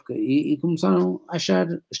a época e começaram a achar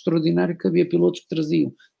extraordinário que havia pilotos que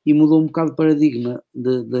traziam e mudou um bocado o paradigma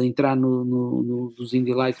de entrar dos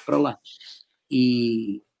Indy Light para lá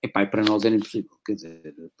e para nós era impossível, quer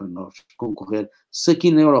dizer, para nós concorrer, se aqui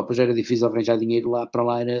na Europa já era difícil arranjar dinheiro, lá para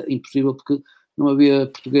lá era impossível porque não havia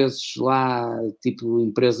portugueses lá, tipo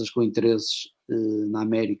empresas com interesses na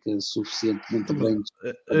América suficientemente grandes.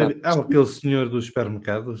 Há aquele senhor dos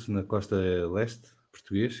supermercados na costa leste,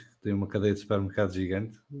 português, que tem uma cadeia de supermercados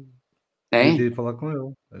gigante. É? Podia falar com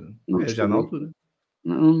ele. Já na altura.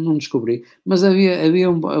 Não descobri. Mas havia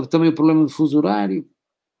também o problema de fuso horário,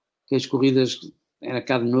 que as corridas era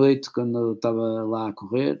cá de noite, quando eu estava lá a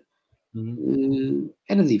correr.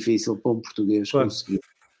 Era difícil para um português conseguir.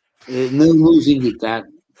 Não nos indicar,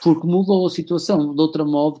 porque mudou a situação. De outra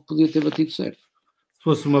modo, podia ter batido certo. Se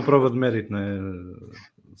fosse uma prova de mérito, não é?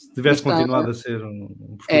 Se tivesse continuado a ser um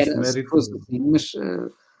percurso de mérito. Se fosse assim,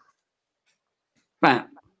 mas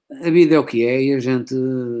a vida é o que é e a gente.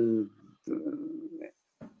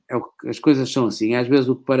 As coisas são assim. Às vezes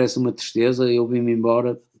o que parece uma tristeza, eu vim-me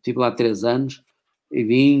embora, estive lá 3 anos e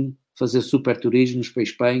vim fazer super turismos para a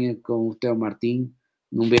Espanha com o Theo Martin,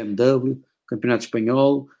 num BMW, Campeonato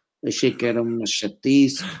Espanhol, achei que era uma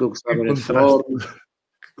chatice, porque eu gostava era de Ford,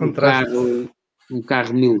 um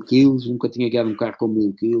carro 1000 kg, nunca tinha guiado um carro com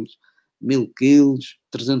 1000 kg, 1000 kg,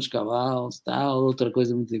 300 cavalos, tal, outra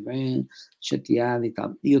coisa muito bem, chateado e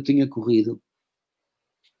tal. E eu tinha corrido,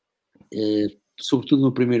 sobretudo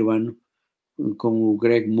no primeiro ano, com o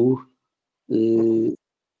Greg Moore,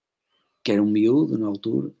 que era um miúdo na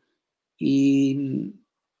altura, e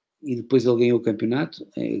depois ele ganhou o campeonato,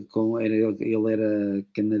 ele era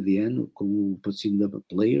canadiano, com o patrocínio da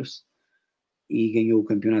Players, e ganhou o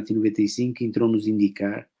campeonato em 95, entrou nos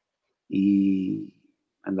IndyCar e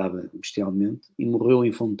andava bestialmente, e morreu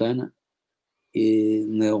em Fontana,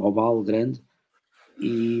 na Oval Grande,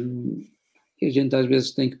 e a gente às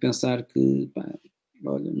vezes tem que pensar que, pá,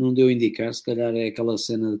 olha, não deu IndyCar, se calhar é aquela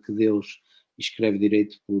cena de que Deus escreve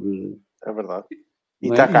direito por... É verdade. E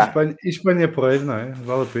está cá. Espanha é porreiro, não é?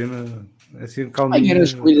 Vale a pena. Assim, calminho.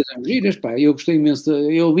 As corridas eram giras, pá. Eu gostei imenso.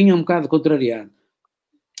 Eu vinha um bocado contrariado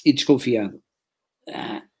e desconfiado.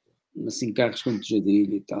 Assim, carros com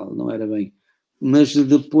tejadilho e tal, não era bem. Mas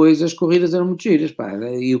depois as corridas eram muito giras, pá.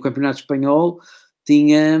 E o campeonato espanhol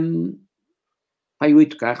tinha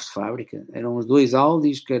 8 carros de fábrica. Eram os 2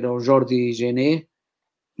 Audis, que eram o Jordi Gené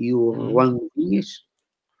e o Juan Vinhas.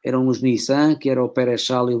 Eram os Nissan, que era o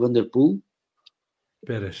Perechal e o Vanderpool.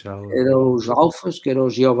 Eram os Alfas, que era o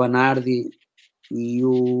Giovanardi e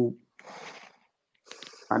o...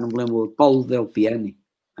 não me lembro, o Paulo Del Piani.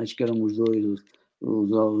 Acho que eram os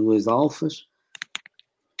dois Alfas.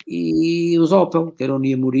 E os Opel, que eram o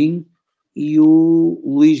Niamorim e o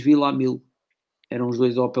Luís Villamil. Eram os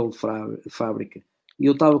 2 Opel de fábrica. E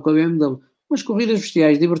eu estava com a BMW. Umas corridas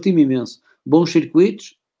bestiais, diverti-me imenso. Bons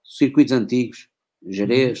circuitos antigos.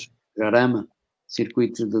 Jerez, Jarama.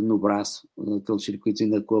 Circuitos no braço, aqueles circuitos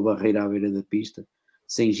ainda com a barreira à beira da pista,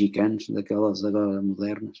 sem gigantes, daquelas agora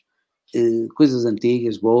modernas, coisas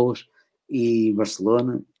antigas, boas, e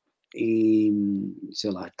Barcelona, e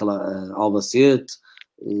sei lá, Albacete,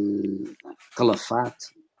 Calafate,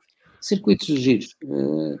 circuitos giros.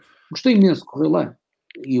 Gostei imenso de correr lá,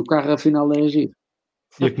 e o carro afinal era giro.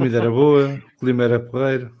 E a comida era boa, o clima era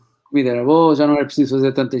porreiro. A comida era boa, já não era preciso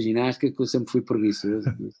fazer tanta ginástica, que eu sempre fui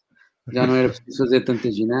preguiçoso. Já não era preciso fazer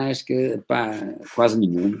tanta ginástica, pá, quase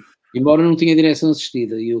nenhuma. Embora não tinha direção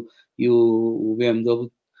assistida. E o BMW,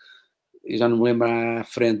 eu já não me lembro, à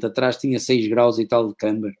frente, atrás tinha 6 graus e tal de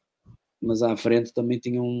câmber, mas à frente também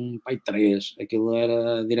tinha 3. Aquilo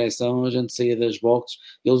era a direção, a gente saía das boxes,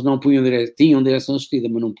 eles não punham tinham direção assistida,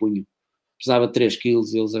 mas não punham. Pesava 3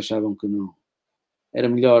 quilos e eles achavam que não. Era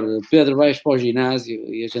melhor, Pedro, vais para o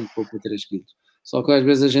ginásio e a gente poupa 3 quilos. Só que às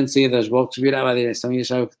vezes a gente saía das boxes, virava a direção e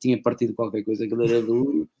achava que tinha partido qualquer coisa, aquilo era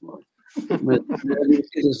duro. Mas era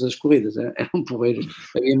divertido essas corridas, eram porreiras.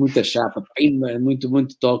 Havia muita chapa,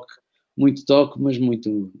 muito toque, mas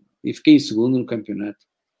muito. E fiquei em segundo no campeonato.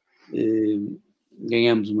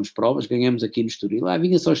 Ganhamos umas provas, ganhamos aqui no Estoril.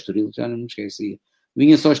 Vinha só Estoril, já não me esquecia.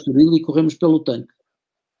 Vinha só Estoril e corremos pelo tanque.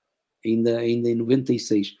 Ainda em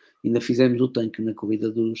 96. Ainda fizemos o tanque na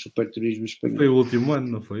corrida do Superturismo espanhol. Foi o último ano,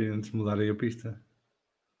 não foi? Antes de mudarem a pista.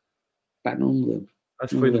 Não me lembro.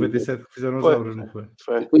 Acho que foi em 97 que fizeram as obras, não foi?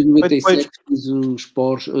 Depois em 97 fiz os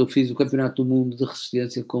Porsche, fiz o Campeonato do Mundo de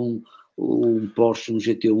Resistência com um Porsche, um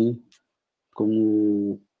GT1, com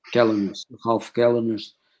o Ralph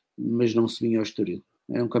Kelleners, mas não se vinha ao Estoril.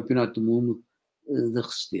 Era um Campeonato do Mundo de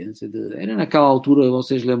Resistência. Era naquela altura,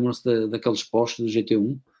 vocês lembram-se daqueles Porsche do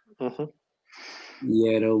GT1? E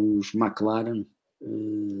eram os McLaren,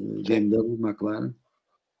 BMW, McLaren,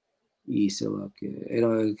 e sei lá o que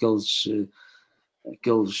eram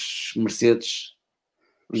aqueles Mercedes.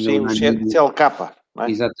 Sim, o CLK, não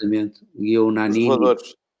é? Exatamente. E o Nannini,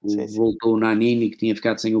 voltou o Nannini, que tinha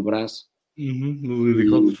ficado sem o braço, no e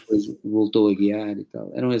depois voltou a guiar e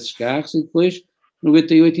tal. Eram esses carros, e depois,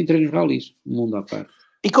 98, entrei nos rallies, mundo à parte.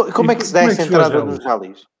 E como é que se dá essa entrada nos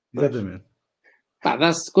rallies? Exatamente.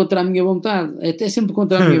 Dá-se contra a minha vontade, é até sempre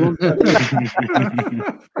contra a minha vontade.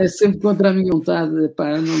 É sempre contra a minha vontade.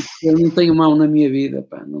 Eu não tenho mão na minha vida,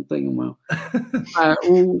 não tenho mão.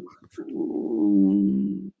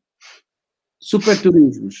 O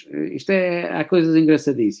Superturismos, há coisas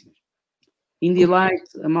engraçadíssimas. Indy Light,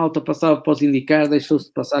 a malta passava para os indicar, deixou-se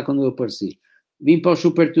de passar quando eu apareci. Vim para os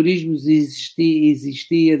Superturismos,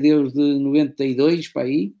 existia desde 92 para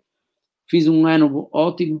aí. Fiz um ano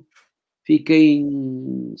ótimo. Fiquei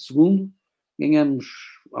em segundo, ganhamos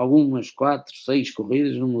algumas 4, 6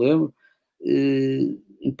 corridas, não me lembro,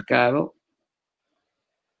 impecável.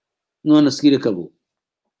 No ano a seguir acabou.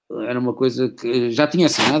 era uma coisa que já tinha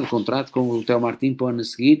assinado contrato com o Theo Martin para o ano a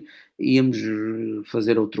seguir, íamos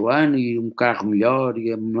fazer outro ano e um carro melhor,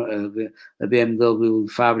 e a BMW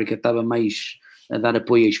de fábrica estava mais a dar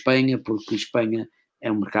apoio à Espanha, porque a Espanha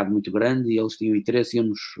é um mercado muito grande e eles tinham interesse,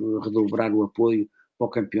 íamos redobrar o apoio para o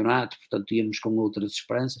campeonato, portanto íamos com outras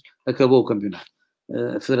esperanças. Acabou o campeonato.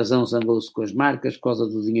 A Federação zangou-se com as marcas por causa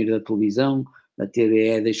do dinheiro da televisão, a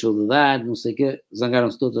TVE deixou de dar, não sei o quê,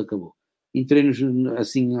 zangaram-se todos, acabou. Entrei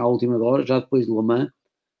assim à última hora, já depois de Le Mans,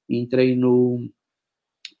 entrei no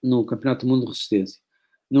Campeonato do Mundo de Resistência.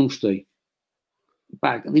 Não gostei.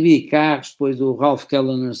 Dividi carros, depois o Ralph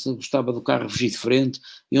Kellner gostava do carro a fugir de frente,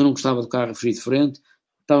 eu não gostava do carro a fugir de frente,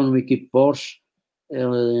 estava numa equipe Porsche,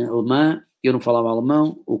 alemã, eu não falava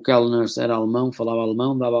alemão, o Kellner era alemão, falava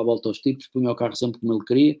alemão, dava a volta aos tipos, punha o carro sempre como ele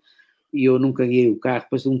queria, e eu nunca guiei o carro.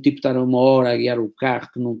 Depois de um tipo estar uma hora a guiar o carro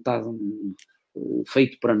que não está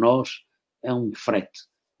feito para nós, é um frete.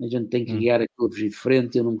 A gente tem que guiar aquilo a fugir de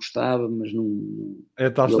frente, eu não gostava, mas não... É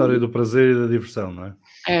a tal história do prazer e da diversão, não é?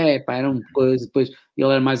 Era uma coisa, depois ele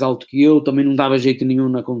era mais alto que eu, também não dava jeito nenhum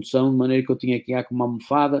na condução, de maneira que eu tinha que guiar com uma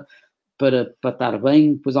almofada para estar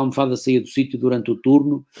bem, depois a almofada saía do sítio durante o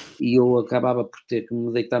turno e eu acabava por ter que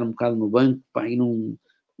me deitar um bocado no banco, e não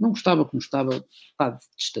gostava como estava,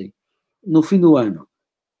 detestei. No fim do ano,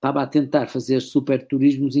 estava a tentar fazer super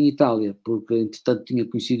turismos em Itália, porque entretanto tinha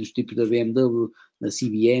conhecido os tipos da BMW, da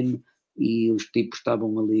CBM, e os tipos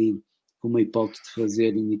estavam ali com uma hipótese de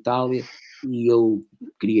fazer em Itália, e eu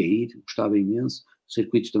queria ir, gostava imenso,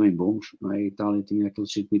 circuitos também bons, não é? A Itália tinha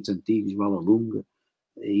aqueles circuitos antigos, Vallalunga,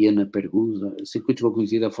 ia na Pergusa, circuitos que eu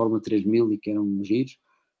conhecia da Fórmula 3000 e que eram giros,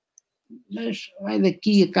 mas vai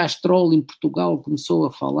daqui a Castrol em Portugal começou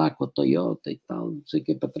a falar com a Toyota e tal, não sei o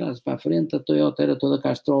que, para trás, para a frente, a Toyota era toda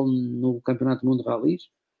Castrol no Campeonato do Mundo de Rallys.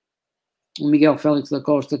 O Miguel Félix da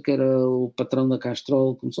Costa, que era o patrão da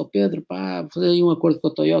Castrol, começou: Pedro, fazer aí um acordo com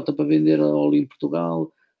a Toyota para vender a óleo em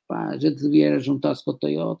Portugal, a gente devia juntar-se com a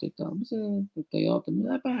Toyota e tal, mas a Toyota,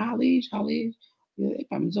 rallys,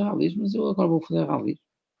 mas a rallys, mas eu agora vou fazer rallys.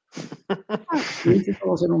 Então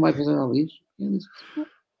você não vai fazer rallys? Eu disse: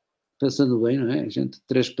 pensando bem, não é? A gente,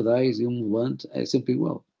 3 pedais e um volante, é sempre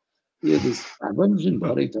igual. E eu disse: vamos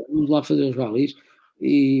embora, então, vamos lá fazer os rallies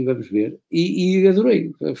e vamos ver. E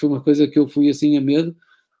adorei, foi uma coisa que eu fui assim a medo,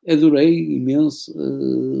 adorei imenso,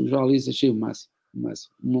 os rallies achei o máximo. Mas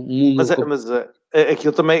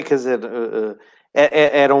aquilo também, quer dizer,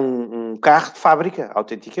 era um carro de fábrica,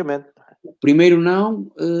 autenticamente. O primeiro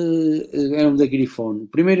não, era um da Grifone. O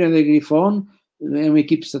primeiro era da Grifone, é uma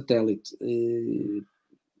equipe satélite. E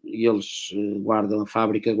eles guardam, a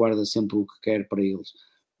fábrica guarda sempre o que quer para eles.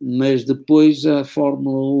 Mas depois a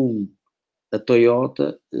Fórmula 1, a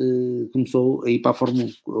Toyota, começou a ir para a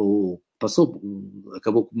Fórmula 1,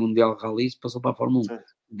 acabou com o Mundial de Rallys, passou para a Fórmula 1. Sim.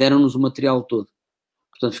 Deram-nos o material todo.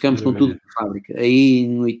 Portanto, ficamos com tudo de fábrica. Aí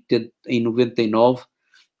em 99,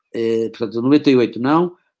 portanto, 98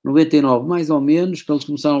 não, 99 mais ou menos, que eles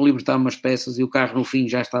começaram a libertar umas peças e o carro no fim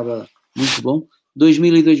já estava muito bom.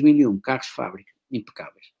 2000 e 2001, carros de fábrica,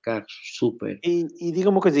 impecáveis, carros super. E diga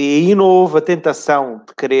uma coisa, e aí não houve a tentação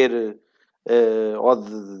de querer, ou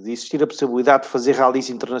de existir a possibilidade de fazer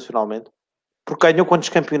rallies internacionalmente? Porque ganhou quantos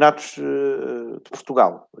campeonatos de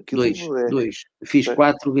Portugal? Dois. Fiz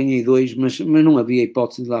 4, ganhei 2, mas não havia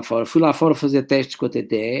hipótese de ir lá fora. Fui lá fora fazer testes com a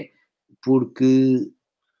TTE, porque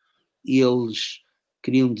eles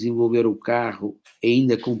queriam desenvolver o carro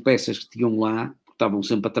ainda com peças que tinham lá, porque estavam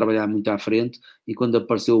sempre a trabalhar muito à frente, e quando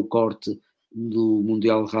apareceu o corte do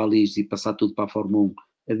Mundial de Rallys e passar tudo para a Fórmula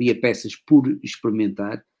 1, havia peças por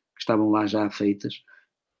experimentar, que estavam lá já feitas.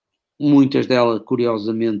 Muitas delas,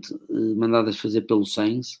 curiosamente, mandadas fazer pelo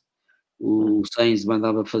Sainz. O Sainz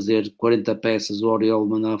mandava fazer 40 peças, o Oriol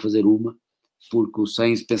mandava fazer uma, porque o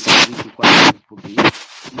Sainz pensava 24 por dia.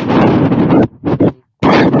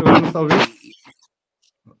 Não está a ouvir?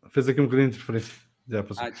 Fez aqui um bocadinho de interferência. Já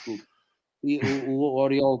passou. Desculpa. E o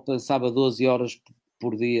Oriol pensava 12 horas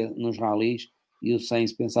por dia nos rallies e o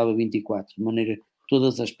Sainz pensava 24. De maneira que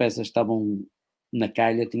todas as peças estavam na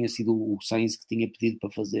calha, tinha sido o Sainz que tinha pedido para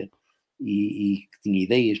fazer. E que tinha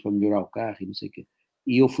ideias para melhorar o carro e não sei o quê.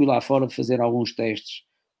 E eu fui lá fora fazer alguns testes,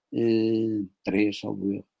 3,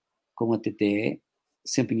 salvo eu, com a TTE,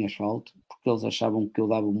 sempre em asfalto, porque eles achavam que eu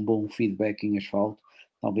dava um bom feedback em asfalto,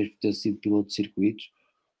 talvez por ter sido piloto de circuitos,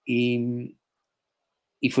 e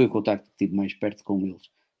foi o contacto que tive mais perto com eles.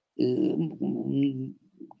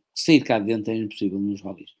 Sair de cá de dentro é impossível nos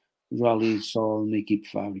rallies. Os rallies só na equipe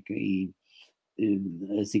de fábrica, e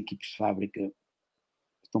as equipes de fábrica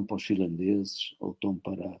estão para os finlandeses ou estão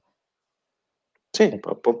para... Sim,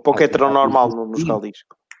 para o que é heteronormal nos rallies.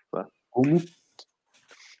 Como?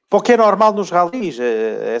 Para o que é normal nos ralis,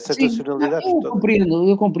 essa estacionalidade.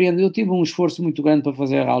 Eu compreendo. Eu tive um esforço muito grande para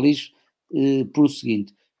fazer ralis por o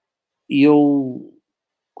seguinte. Eu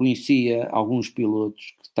conhecia alguns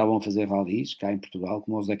pilotos que estavam a fazer ralis cá em Portugal,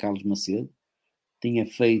 como o José Carlos Macedo. Tinha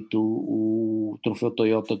feito o troféu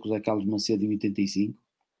Toyota com o José Carlos Macedo em 85.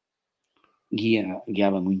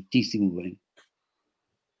 Guiava muitíssimo bem.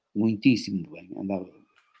 Muitíssimo bem. Andava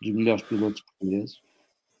dos melhores pilotos portugueses.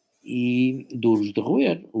 E duros de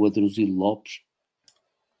roer, o Adruzilo Lopes,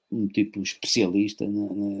 um tipo especialista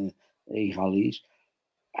em ralis.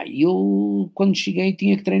 Eu, quando cheguei,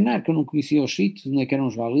 tinha que treinar, que eu não conhecia os sítios, onde é que eram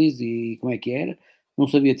os ralis e como é que era. Não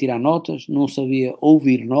sabia tirar notas, não sabia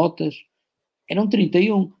ouvir notas. Eram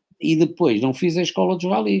 31. E depois não fiz a escola dos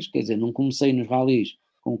ralis, quer dizer, não comecei nos ralis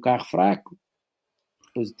com um carro fraco,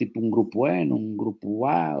 depois tipo um grupo N, um grupo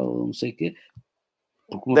A, ou não sei o quê.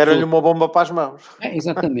 Deram-lhe uma bomba para as mãos.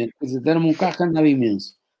 Exatamente, quer dizer, deram-me um carro que andava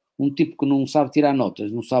imenso. Um tipo que não sabe tirar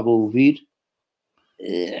notas, não sabe ouvir,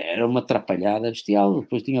 era uma atrapalhada bestial.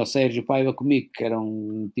 Depois tinha o Sérgio Paiva comigo, que era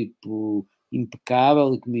um tipo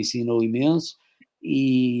impecável e que me ensinou imenso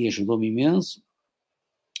e ajudou-me imenso.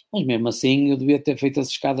 Mas mesmo assim eu devia ter feito as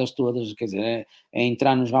escadas todas, quer dizer,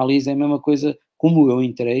 entrar nos ralis é a mesma coisa, como eu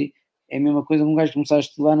entrei, é a mesma coisa que um gajo começar a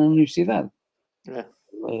estudar na universidade.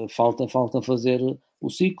 Falta fazer o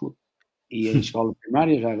ciclo e a escola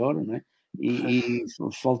primária já agora, não é? E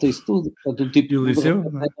falta isso tudo. Portanto, um tipo E o liceu,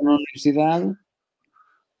 na universidade.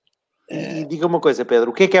 E diga uma coisa, Pedro,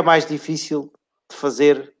 o que é mais difícil de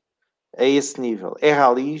fazer a esse nível? É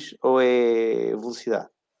ralis ou é velocidade?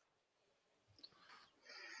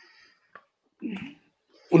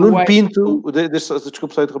 O Nuno Pinto,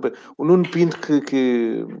 desculpa só interromper, o Nuno Pinto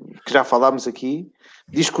que já falámos aqui,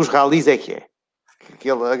 diz que os ralis é que é. Que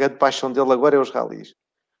a grande paixão dele agora é os ralis.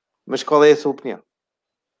 Mas qual é a sua opinião?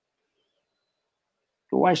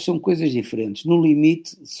 Eu acho que são coisas diferentes. No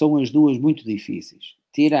limite, são as duas muito difíceis.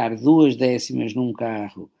 Tirar 2 décimas num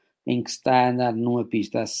carro em que se está a andar numa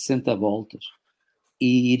pista a 60 voltas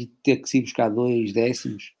e ir ter que se ir buscar 2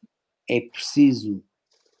 décimos, é preciso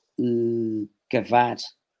cavar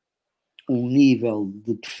um nível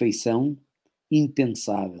de perfeição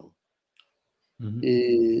impensável.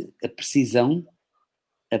 A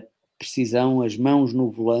precisão, as mãos no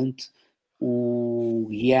volante, o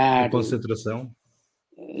guiar... A concentração?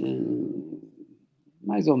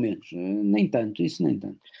 Mais ou menos, nem tanto, isso nem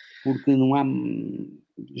tanto, porque não há,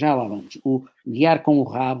 já lá vamos, o guiar com o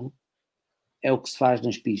rabo é o que se faz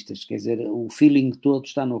nas pistas, quer dizer, o feeling todo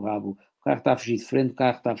está no rabo, o carro está a fugir de frente, o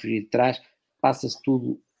carro está a fugir de trás, passa-se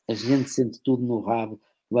tudo, a gente sente tudo no rabo,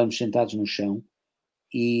 vamos sentados no chão,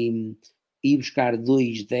 e buscar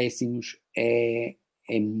 2 décimos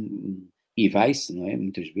e vai-se, não é,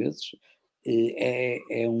 muitas vezes,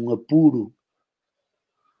 é um apuro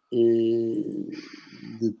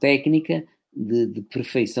de técnica, de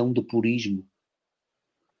perfeição, de purismo.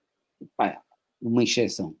 Uma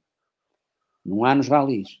exceção. Não há nos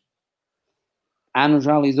ralis. Há nos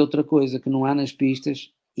ralis outra coisa que não há nas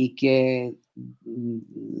pistas e que é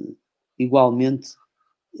igualmente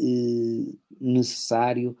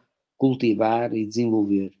necessário cultivar e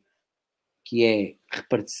desenvolver, que é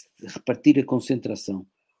repartir a concentração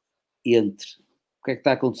entre o que é que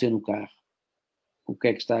está a acontecer no carro, o que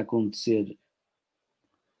é que está a acontecer,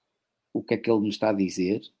 o que é que ele me está a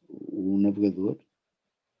dizer, o navegador,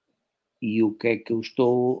 e o que é que eu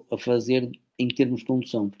estou a fazer em termos de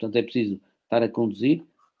condução. Portanto, é preciso estar a conduzir,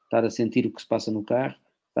 estar a sentir o que se passa no carro,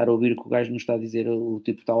 estar a ouvir o que o gajo nos está a dizer, o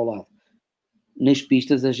tipo que está ao lado. Nas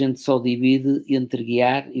pistas a gente só divide entre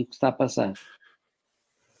guiar e o que está a passar.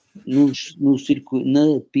 No circuito,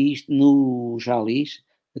 na pista, no ralis,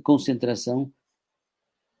 a concentração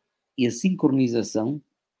e a sincronização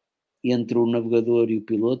entre o navegador e o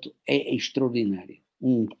piloto é extraordinária.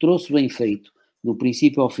 Um troço bem feito, do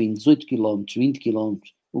princípio ao fim, 18 km, 20 km,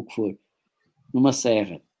 o que for, numa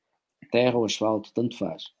serra, terra ou asfalto, tanto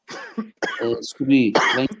faz. Subir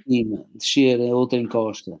lá em cima, descer a outra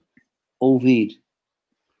encosta, ouvir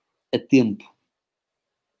a tempo,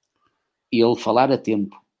 e ele falar a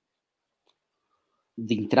tempo,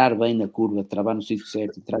 de entrar bem na curva, travar no sítio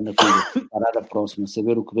certo, entrar na curva, parar a próxima,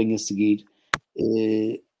 saber o que vem a seguir,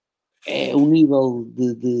 é um nível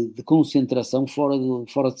de concentração fora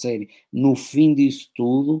de série. No fim disso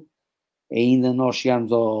tudo, ainda nós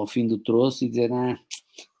chegamos ao fim do troço e dizer, o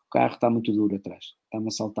carro está muito duro atrás, está-me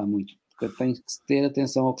a saltar muito. Porque tem que ter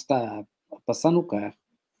atenção ao que está a passar no carro,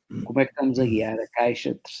 como é que estamos a guiar a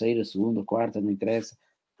caixa, terceira, segunda, quarta, não interessa.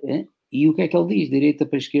 E o que é que ele diz? Direita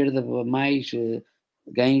para a esquerda, mais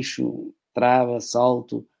gancho, trava,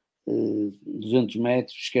 salto, 200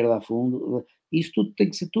 metros, esquerda a fundo. Isso tudo tem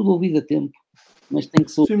que ser tudo ouvido a tempo, mas tem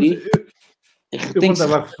que ser ouvido. Eu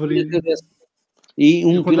estava a referir. E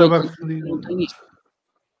um piloto não tem isto.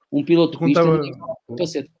 Um piloto de pista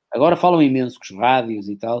capacete. Agora falam imenso com os rádios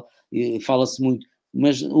e tal, e fala-se muito,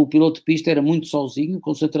 mas o piloto de pista era muito sozinho,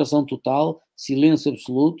 concentração total, silêncio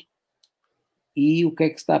absoluto, e o que é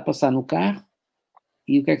que está a passar no carro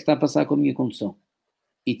e o que é que está a passar com a minha condução.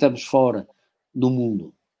 E estamos fora do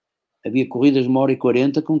mundo. Havia corridas de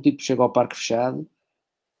 1h40 que um tipo chega ao parque fechado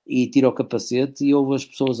e tira o capacete e ouve as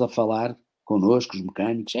pessoas a falar connosco, os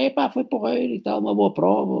mecânicos, foi porreiro e tal, uma boa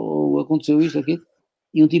prova, ou aconteceu isto, aquilo,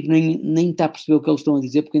 e um tipo nem está a perceber o que eles estão a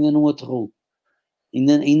dizer porque ainda não aterrou,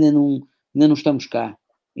 ainda não estamos cá,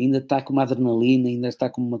 ainda está com uma adrenalina, ainda está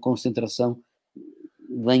com uma concentração,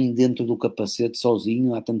 vem dentro do capacete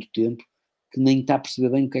sozinho há tanto tempo, que nem está a perceber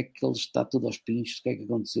bem o que é que ele está tudo aos pinchos, o que é que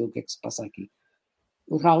aconteceu, o que é que se passa aqui.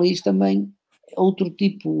 Os rallies também é outro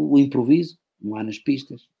tipo, o improviso, não há nas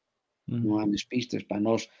pistas. Não há nas pistas,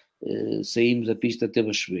 nós saímos, a pista teve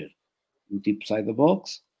a chover. Um tipo sai da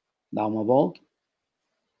box, dá uma volta,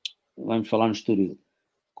 vamos falar no Estoril.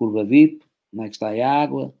 Curva VIP, onde é que está a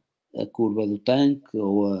água, a curva do tanque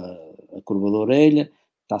ou a curva da orelha,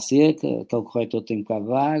 está seca, aquele corretor tem um bocado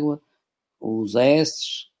de água, os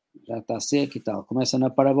S já está seco e tal. Começa na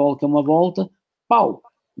parabólica uma volta, pau,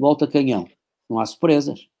 volta canhão. Não há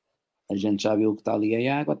surpresas. A gente já viu que está ali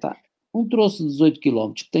a água, está. Um troço de 18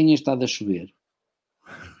 km que tenha estado a chover.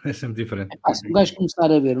 É sempre diferente. Se o gajo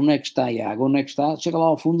começar a ver onde é que está a água, onde é que está, chega lá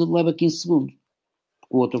ao fundo e leva 15 segundos.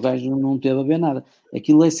 Porque o outro gajo não teve a ver nada.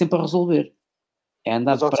 Aquilo é sempre a resolver. É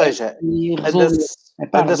andar ou seja, e resolver.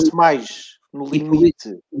 Anda-se mais no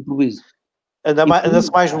limite. Improviso.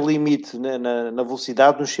 Anda-se mais no limite na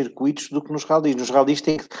velocidade nos circuitos do que nos rallies. Nos rallies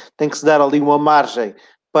tem que se dar ali uma margem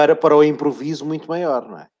para o improviso muito maior,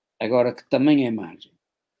 não é? Agora que também é margem.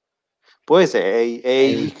 Pois é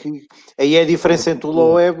aí é a diferença entre o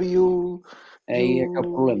low web e o... Aí é que é o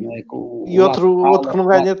problema. É que e outro que não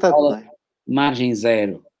ganha tanto, não é? Margem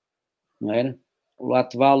zero, não era? O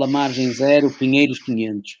Latvala, margem zero, Pinheiros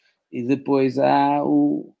 500. E depois há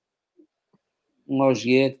um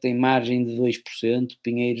Ogier que tem margem de 2%,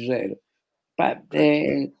 Pinheiros zero.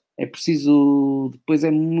 É preciso... Depois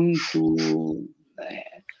é muito...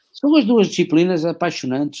 São as duas disciplinas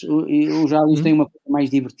apaixonantes. Os rallies têm uma coisa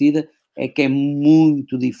mais divertida, é que é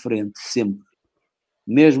muito diferente sempre.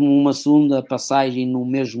 Mesmo uma segunda passagem no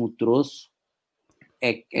mesmo troço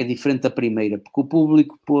é diferente da primeira, porque o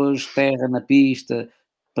público pôs terra na pista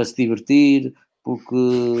para se divertir, porque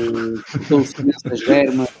estão-se as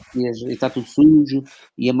germas e está tudo sujo,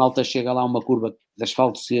 e a malta chega lá a uma curva de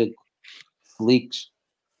asfalto seco, slicks,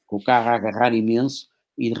 com o carro a agarrar imenso,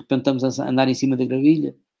 e de repente estamos a andar em cima da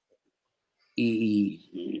gravilha.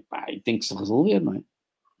 E tem que se resolver, não é?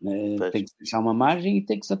 Tem que se deixar uma margem e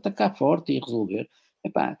tem que se atacar forte e resolver.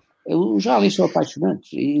 Os rallies são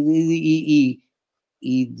apaixonantes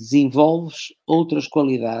e desenvolves outras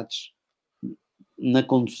qualidades na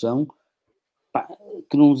condução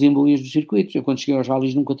que não desenvolvias nos circuitos. Eu quando cheguei aos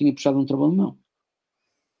rallies nunca tinha puxado um travão de mão.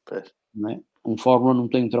 Não é? Um Fórmula não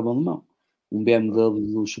tem um travão de mão. Um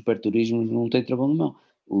BMW dos superturismos não tem travão de mão.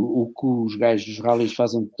 O que os gajos dos rallies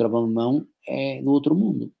fazem de travão de mão é do outro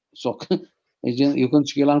mundo. Só que eu quando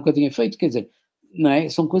cheguei lá nunca tinha feito, quer dizer, não é?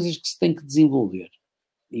 São coisas que se tem que desenvolver.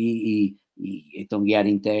 E então guiar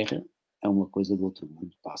em terra é uma coisa do outro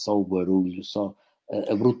mundo. Só o barulho, só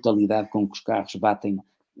a brutalidade com que os carros batem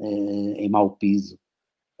em mau piso.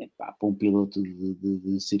 Para um piloto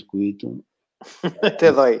de circuito...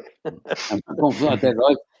 Até dói. Até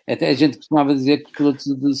dói. Até a gente costumava dizer que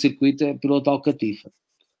piloto de circuito é piloto alcatifa.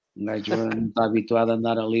 Um gajo não está habituado a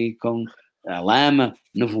andar ali com a lama,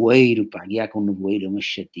 nevoeiro, guiar com nevoeiro é uma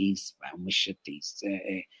chatice, uma chatice.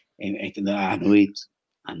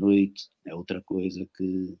 À noite é outra coisa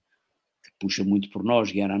que puxa muito por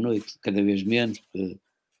nós, guiar à noite, cada vez menos, porque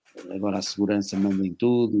agora a segurança manda em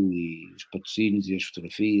tudo, e os patrocínios e as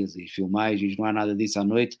fotografias e as filmagens, não há nada disso à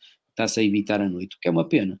noite, está-se a evitar a noite, o que é uma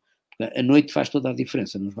pena. A noite faz toda a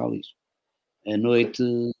diferença nos rallies. A noite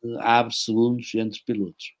abre segundos entre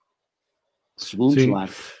pilotos. Segundos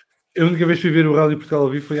largos. A única vez que fui ver o Rally Portugal ao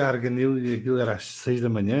vivo foi a Arganil, e aquilo era às 6 da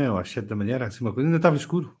manhã ou às 7 da manhã, era assim uma coisa, ainda estava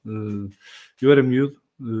escuro. Eu era miúdo.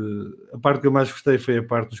 A parte que eu mais gostei foi a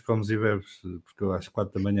parte dos comes e bebes, porque eu às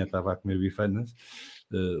 4 da manhã estava a comer bifanas.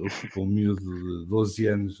 O que para um miúdo de 12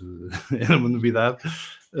 anos era uma novidade.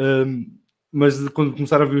 Mas quando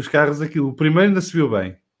começaram a ver os carros, aquilo, o primeiro ainda se viu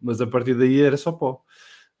bem, mas a partir daí era só pó.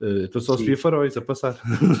 Então só se via faróis a passar,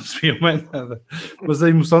 não se via mais nada. Mas a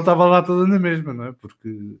emoção estava lá toda na mesma, não é? Porque...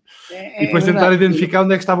 E depois tentar identificar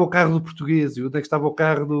onde é que estava o carro do português e onde é que estava o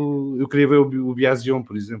carro do... Eu queria ver o Biasion,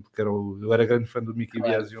 por exemplo, que eu era grande fã do Mickey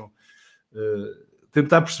Biasion.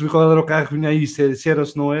 Tentar perceber qual era o carro que vinha aí, se era ou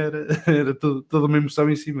se não era, era toda uma emoção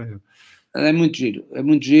em cima. É muito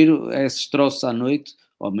giro, esses troços à noite,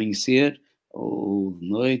 ao amanhecer, ou de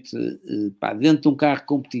noite, dentro de um carro de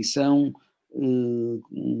competição, um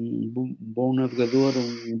bom navegador,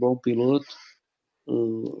 um bom piloto,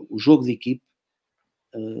 o jogo de equipe,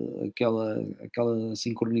 aquela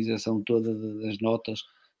sincronização toda das notas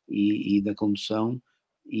e da condução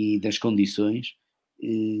e das condições,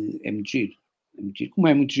 é muito giro. Como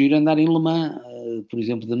é muito giro andar em Le Mans, por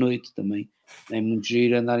exemplo, de noite também. É muito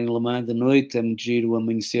giro andar em Le Mans de noite, é muito giro o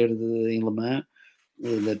amanhecer em Le Mans,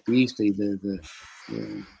 da pista e de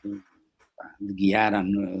guiar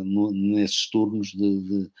nesses turnos.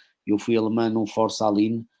 Eu fui a Le Mans num Force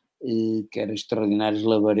Aline, que era extraordinário, as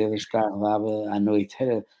labaredas que carro dava à noite,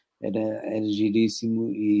 era giríssimo,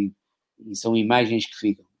 e são imagens que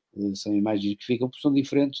ficam. Porque são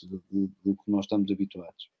diferentes do que nós estamos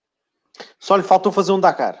habituados. Só lhe faltou fazer um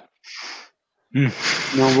Dakar.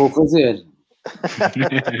 Não vou fazer.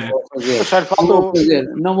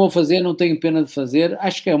 Não vou fazer, não tenho pena de fazer.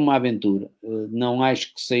 Acho que é uma aventura. Não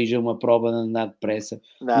acho que seja uma prova de andar depressa.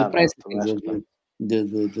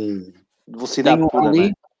 De velocidade pura,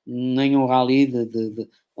 nem um rally de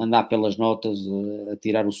andar pelas notas a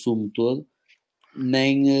tirar o sumo todo,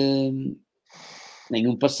 nem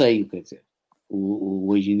um passeio, quer dizer.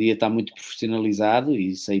 Hoje em dia está muito profissionalizado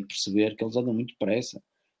e sei perceber que eles andam muito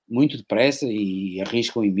depressa e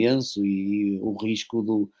arriscam imenso, e o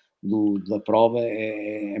risco da prova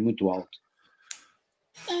é muito alto.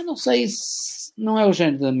 Não sei se não é o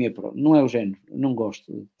género da minha prova, não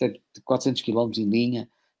gosto. Ter 400 km em linha,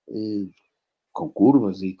 com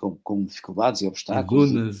curvas e com dificuldades e obstáculos.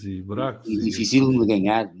 E dunas e buracos. E difícil de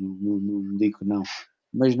ganhar, não digo que não.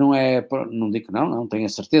 Mas não digo que não, tenho a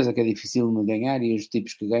certeza que é difícil de ganhar, e os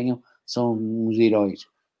tipos que ganham são uns heróis.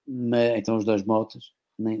 Então os das motos,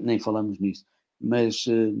 nem falamos nisso. Mas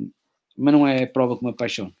não é prova que me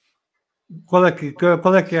apaixona. Qual é que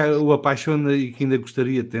o apaixona e que ainda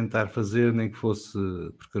gostaria de tentar fazer, nem que fosse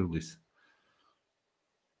por carolice?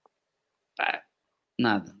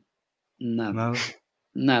 Nada.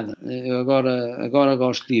 Eu agora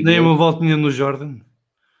gosto de ir. Nem uma voltinha no Jordan?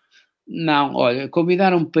 Não, olha,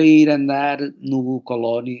 convidaram-me para ir andar no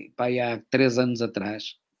Colónia há 3 anos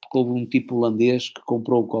atrás, porque houve um tipo holandês que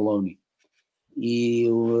comprou o Colónia, e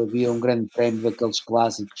havia um grande prémio daqueles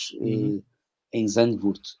clássicos em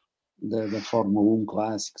Zandvoort, da Fórmula 1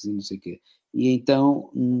 clássicos e não sei o quê. E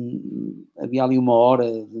então havia ali uma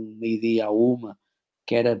hora, de meio-dia a 1,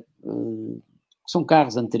 que era... são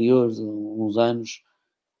carros anteriores, uns anos,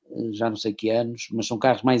 já não sei que anos, mas são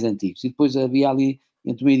carros mais antigos. E depois havia ali,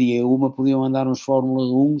 entre meio-dia e 1, podiam andar uns Fórmula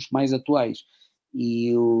 1 mais atuais.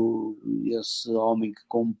 E esse homem que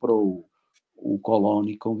comprou o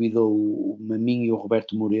Colónia convidou o Maminho e o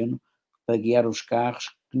Roberto Moreno para guiar os carros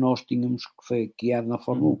que nós tínhamos guiado na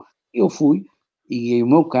Fórmula 1. Eu fui, e o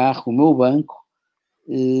meu carro, o meu banco,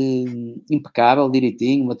 impecável,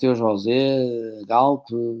 direitinho, Mateus José, Galp,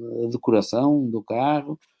 a decoração do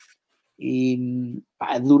carro, e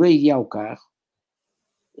adorei guiar o carro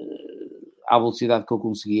à velocidade que eu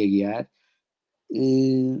conseguia guiar.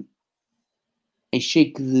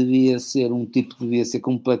 Achei que devia ser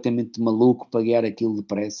completamente maluco para guiar aquilo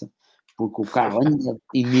depressa, porque o carro anda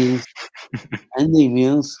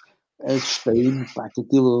imenso, assustei-me, que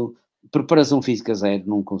aquilo... Preparação física zero,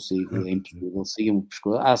 não consigo, é impossível. Seguia-me o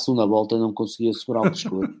pescoço. À segunda volta não conseguia segurar o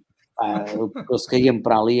pescoço. O pescoço caía-me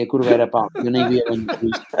para ali, a curva era para ali, eu nem via bem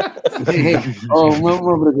isto.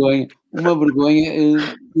 Uma vergonha.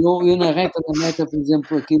 Eu na reta da meta, por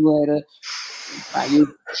exemplo, aquilo era... eu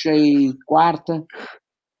puxei quarta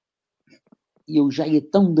e eu já ia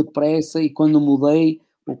tão depressa, e quando mudei,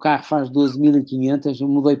 o carro faz 12.500, eu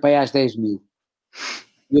mudei para aí às 10.000.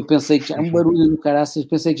 Eu pensei que já um barulho do caraças,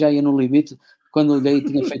 pensei que já ia no limite. Quando olhei,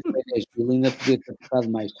 tinha feito bem 10.000, ainda podia ter ficado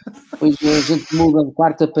mais. Depois a gente muda de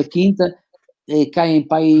quarta para quinta, caem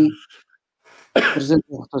para aí 300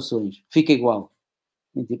 rotações, fica igual.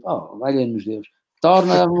 E tipo, valha-nos Deus,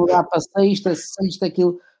 torna a mudar para sexta,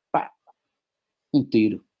 aquilo, um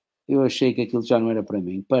tiro. Eu achei que aquilo já não era para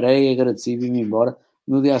mim. Parei, agradeci, vim-me embora.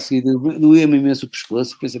 No dia a seguir, doía-me imenso o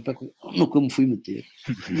pescoço, pensei, nunca me fui meter.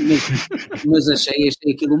 Mas achei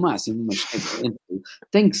aquilo o máximo. Mas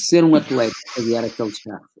tem que ser um atleta para guiar aqueles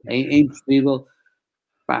carros. É impossível.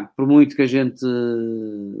 Por muito que a gente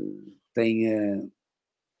tenha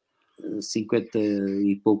 50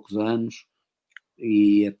 e poucos anos,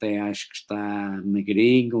 e até acho que está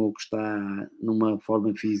magrinho ou que está numa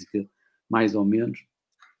forma física mais ou menos.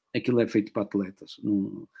 Aquilo é feito para atletas.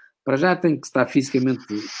 Para já tem que estar fisicamente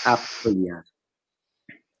apto para guiar.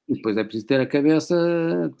 E depois é preciso ter a cabeça,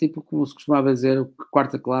 tipo como se costumava dizer,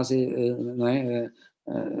 quarta classe, não é?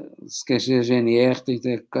 Se quer ser GNR, tem que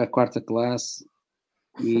ter a quarta classe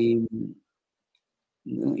e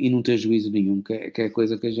não ter juízo nenhum, que é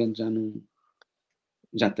coisa que a gente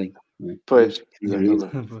já tem. Não é? Pois.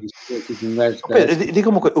 Diga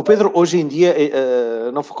uma coisa, o Pedro hoje em dia,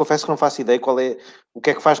 confesso que não faço ideia o que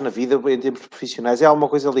é que faz na vida em termos profissionais. É alguma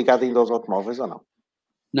coisa ligada ainda aos automóveis ou não?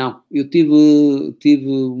 Não, eu tive o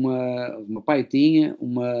meu pai tinha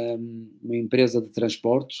uma empresa de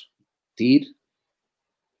transportes, TIR,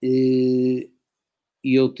 e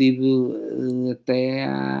eu tive até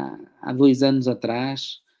há 2 anos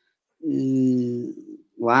atrás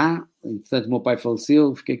lá, entretanto o meu pai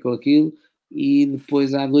faleceu, fiquei com aquilo, e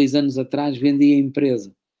depois há 2 anos atrás vendi a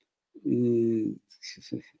empresa. Um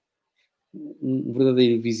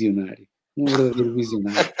verdadeiro visionário.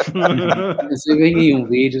 Se vem um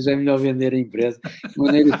vírus, é melhor vender a empresa. De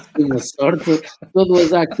maneira que tenho a sorte, todo o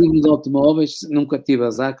azar que tive nos automóveis, nunca tive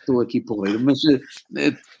azar, que estou aqui porreiro, mas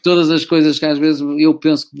todas as coisas que às vezes eu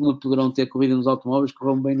penso que me poderão ter corrido nos automóveis,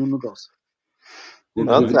 correram bem no negócio.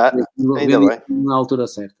 Ainda bem. Na altura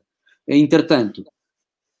certa. Entretanto,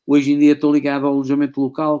 hoje em dia estou ligado ao alojamento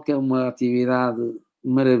local, que é uma atividade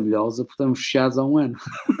maravilhosa, porque estamos fechados há 1 ano.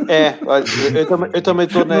 Olha, eu também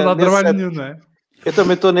estou não dá trabalho nenhum, não é? Eu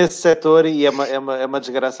também estou nesse setor e é uma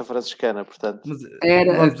desgraça franciscana, portanto. Mas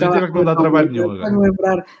não dá trabalho nenhum agora. Para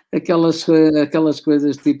lembrar aquelas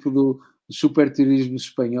coisas tipo dos super turismos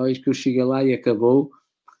espanhóis, que eu cheguei lá e acabou,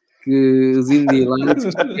 que os indianos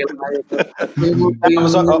e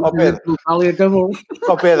acabou.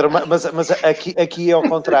 Pedro, mas aqui é ao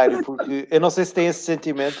contrário, porque eu não sei se tem esse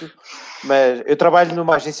sentimento, mas eu trabalho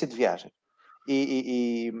numa agência de viagem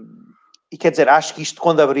e quer dizer, acho que isto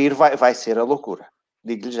quando abrir vai ser a loucura,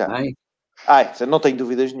 digo-lhe já. Não tenho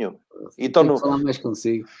dúvidas nenhuma. Então não falar mais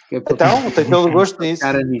consigo. Então, tenho todo o gosto nisso.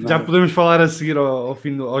 Já podemos falar a seguir ao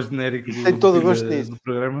fim ao genérico tenho todo o gosto nisso. Do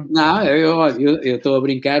programa. Não, eu estou a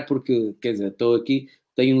brincar porque, quer dizer, estou aqui,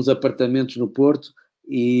 tenho uns apartamentos no Porto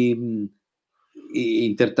e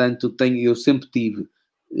entretanto eu sempre tive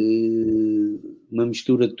uma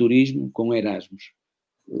mistura de turismo com Erasmus.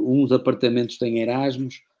 Uns apartamentos têm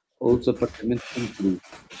Erasmus, outros apartamentos têm turismo.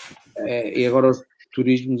 E agora os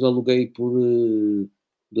turismos aluguei por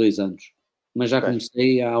 2 anos, mas já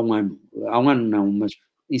comecei há 1 ano. Há 1 ano não, mas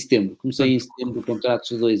em setembro. Comecei em setembro contratos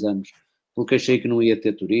de 2 anos, porque achei que não ia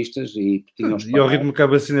ter turistas e tinha os E ao ritmo que a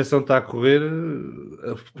vacinação está a correr,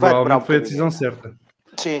 provavelmente foi a decisão certa.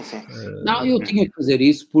 Sim. Não, eu tinha que fazer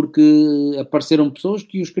isso porque apareceram pessoas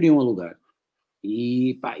que os queriam alugar.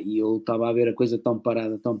 E eu estava a ver a coisa tão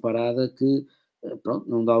parada que pronto,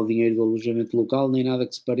 não dá o dinheiro do alojamento local, nem nada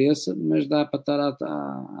que se pareça, mas dá para estar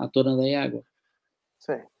à tona da água.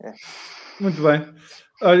 Sim, Muito bem.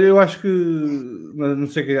 Olha, eu acho que, não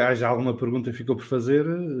sei que haja alguma pergunta que ficou por fazer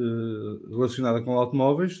relacionada com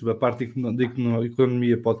automóveis, a parte da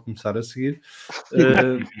economia pode começar a seguir.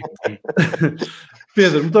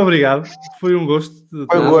 Pedro, muito obrigado. Foi um gosto.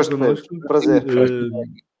 Foi um gosto, connosco. Prazer.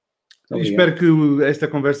 Espero que esta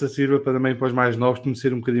conversa sirva também para os mais novos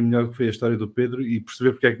conhecer um bocadinho melhor o que foi a história do Pedro e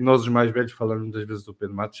perceber porque é que nós, os mais velhos, falamos muitas vezes do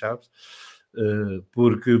Pedro Matos Chaves,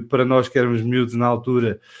 porque para nós que éramos miúdos na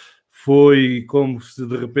altura foi como se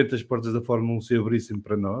de repente as portas da Fórmula 1 se abrissem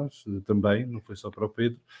para nós também, não foi só para o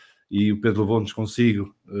Pedro, e o Pedro levou-nos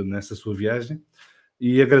consigo nessa sua viagem.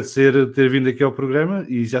 E agradecer ter vindo aqui ao programa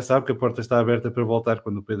e já sabe que a porta está aberta para voltar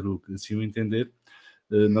quando o Pedro assim o entender.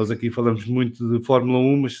 Nós aqui falamos muito de Fórmula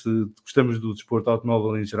 1, mas gostamos do desporto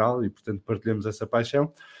automóvel em geral e, portanto, partilhamos essa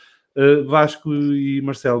paixão. Vasco e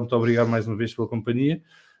Marcelo, muito obrigado mais uma vez pela companhia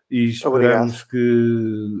e esperamos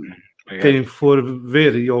que quem for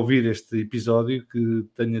ver e ouvir este episódio que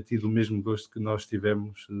tenha tido o mesmo gosto que nós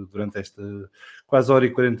tivemos durante esta quase hora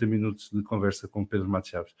e 40 minutos de conversa com Pedro Matos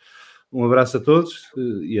Chaves. Um abraço a todos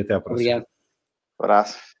e até à próxima. Obrigado.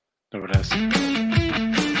 Abraço. Um abraço.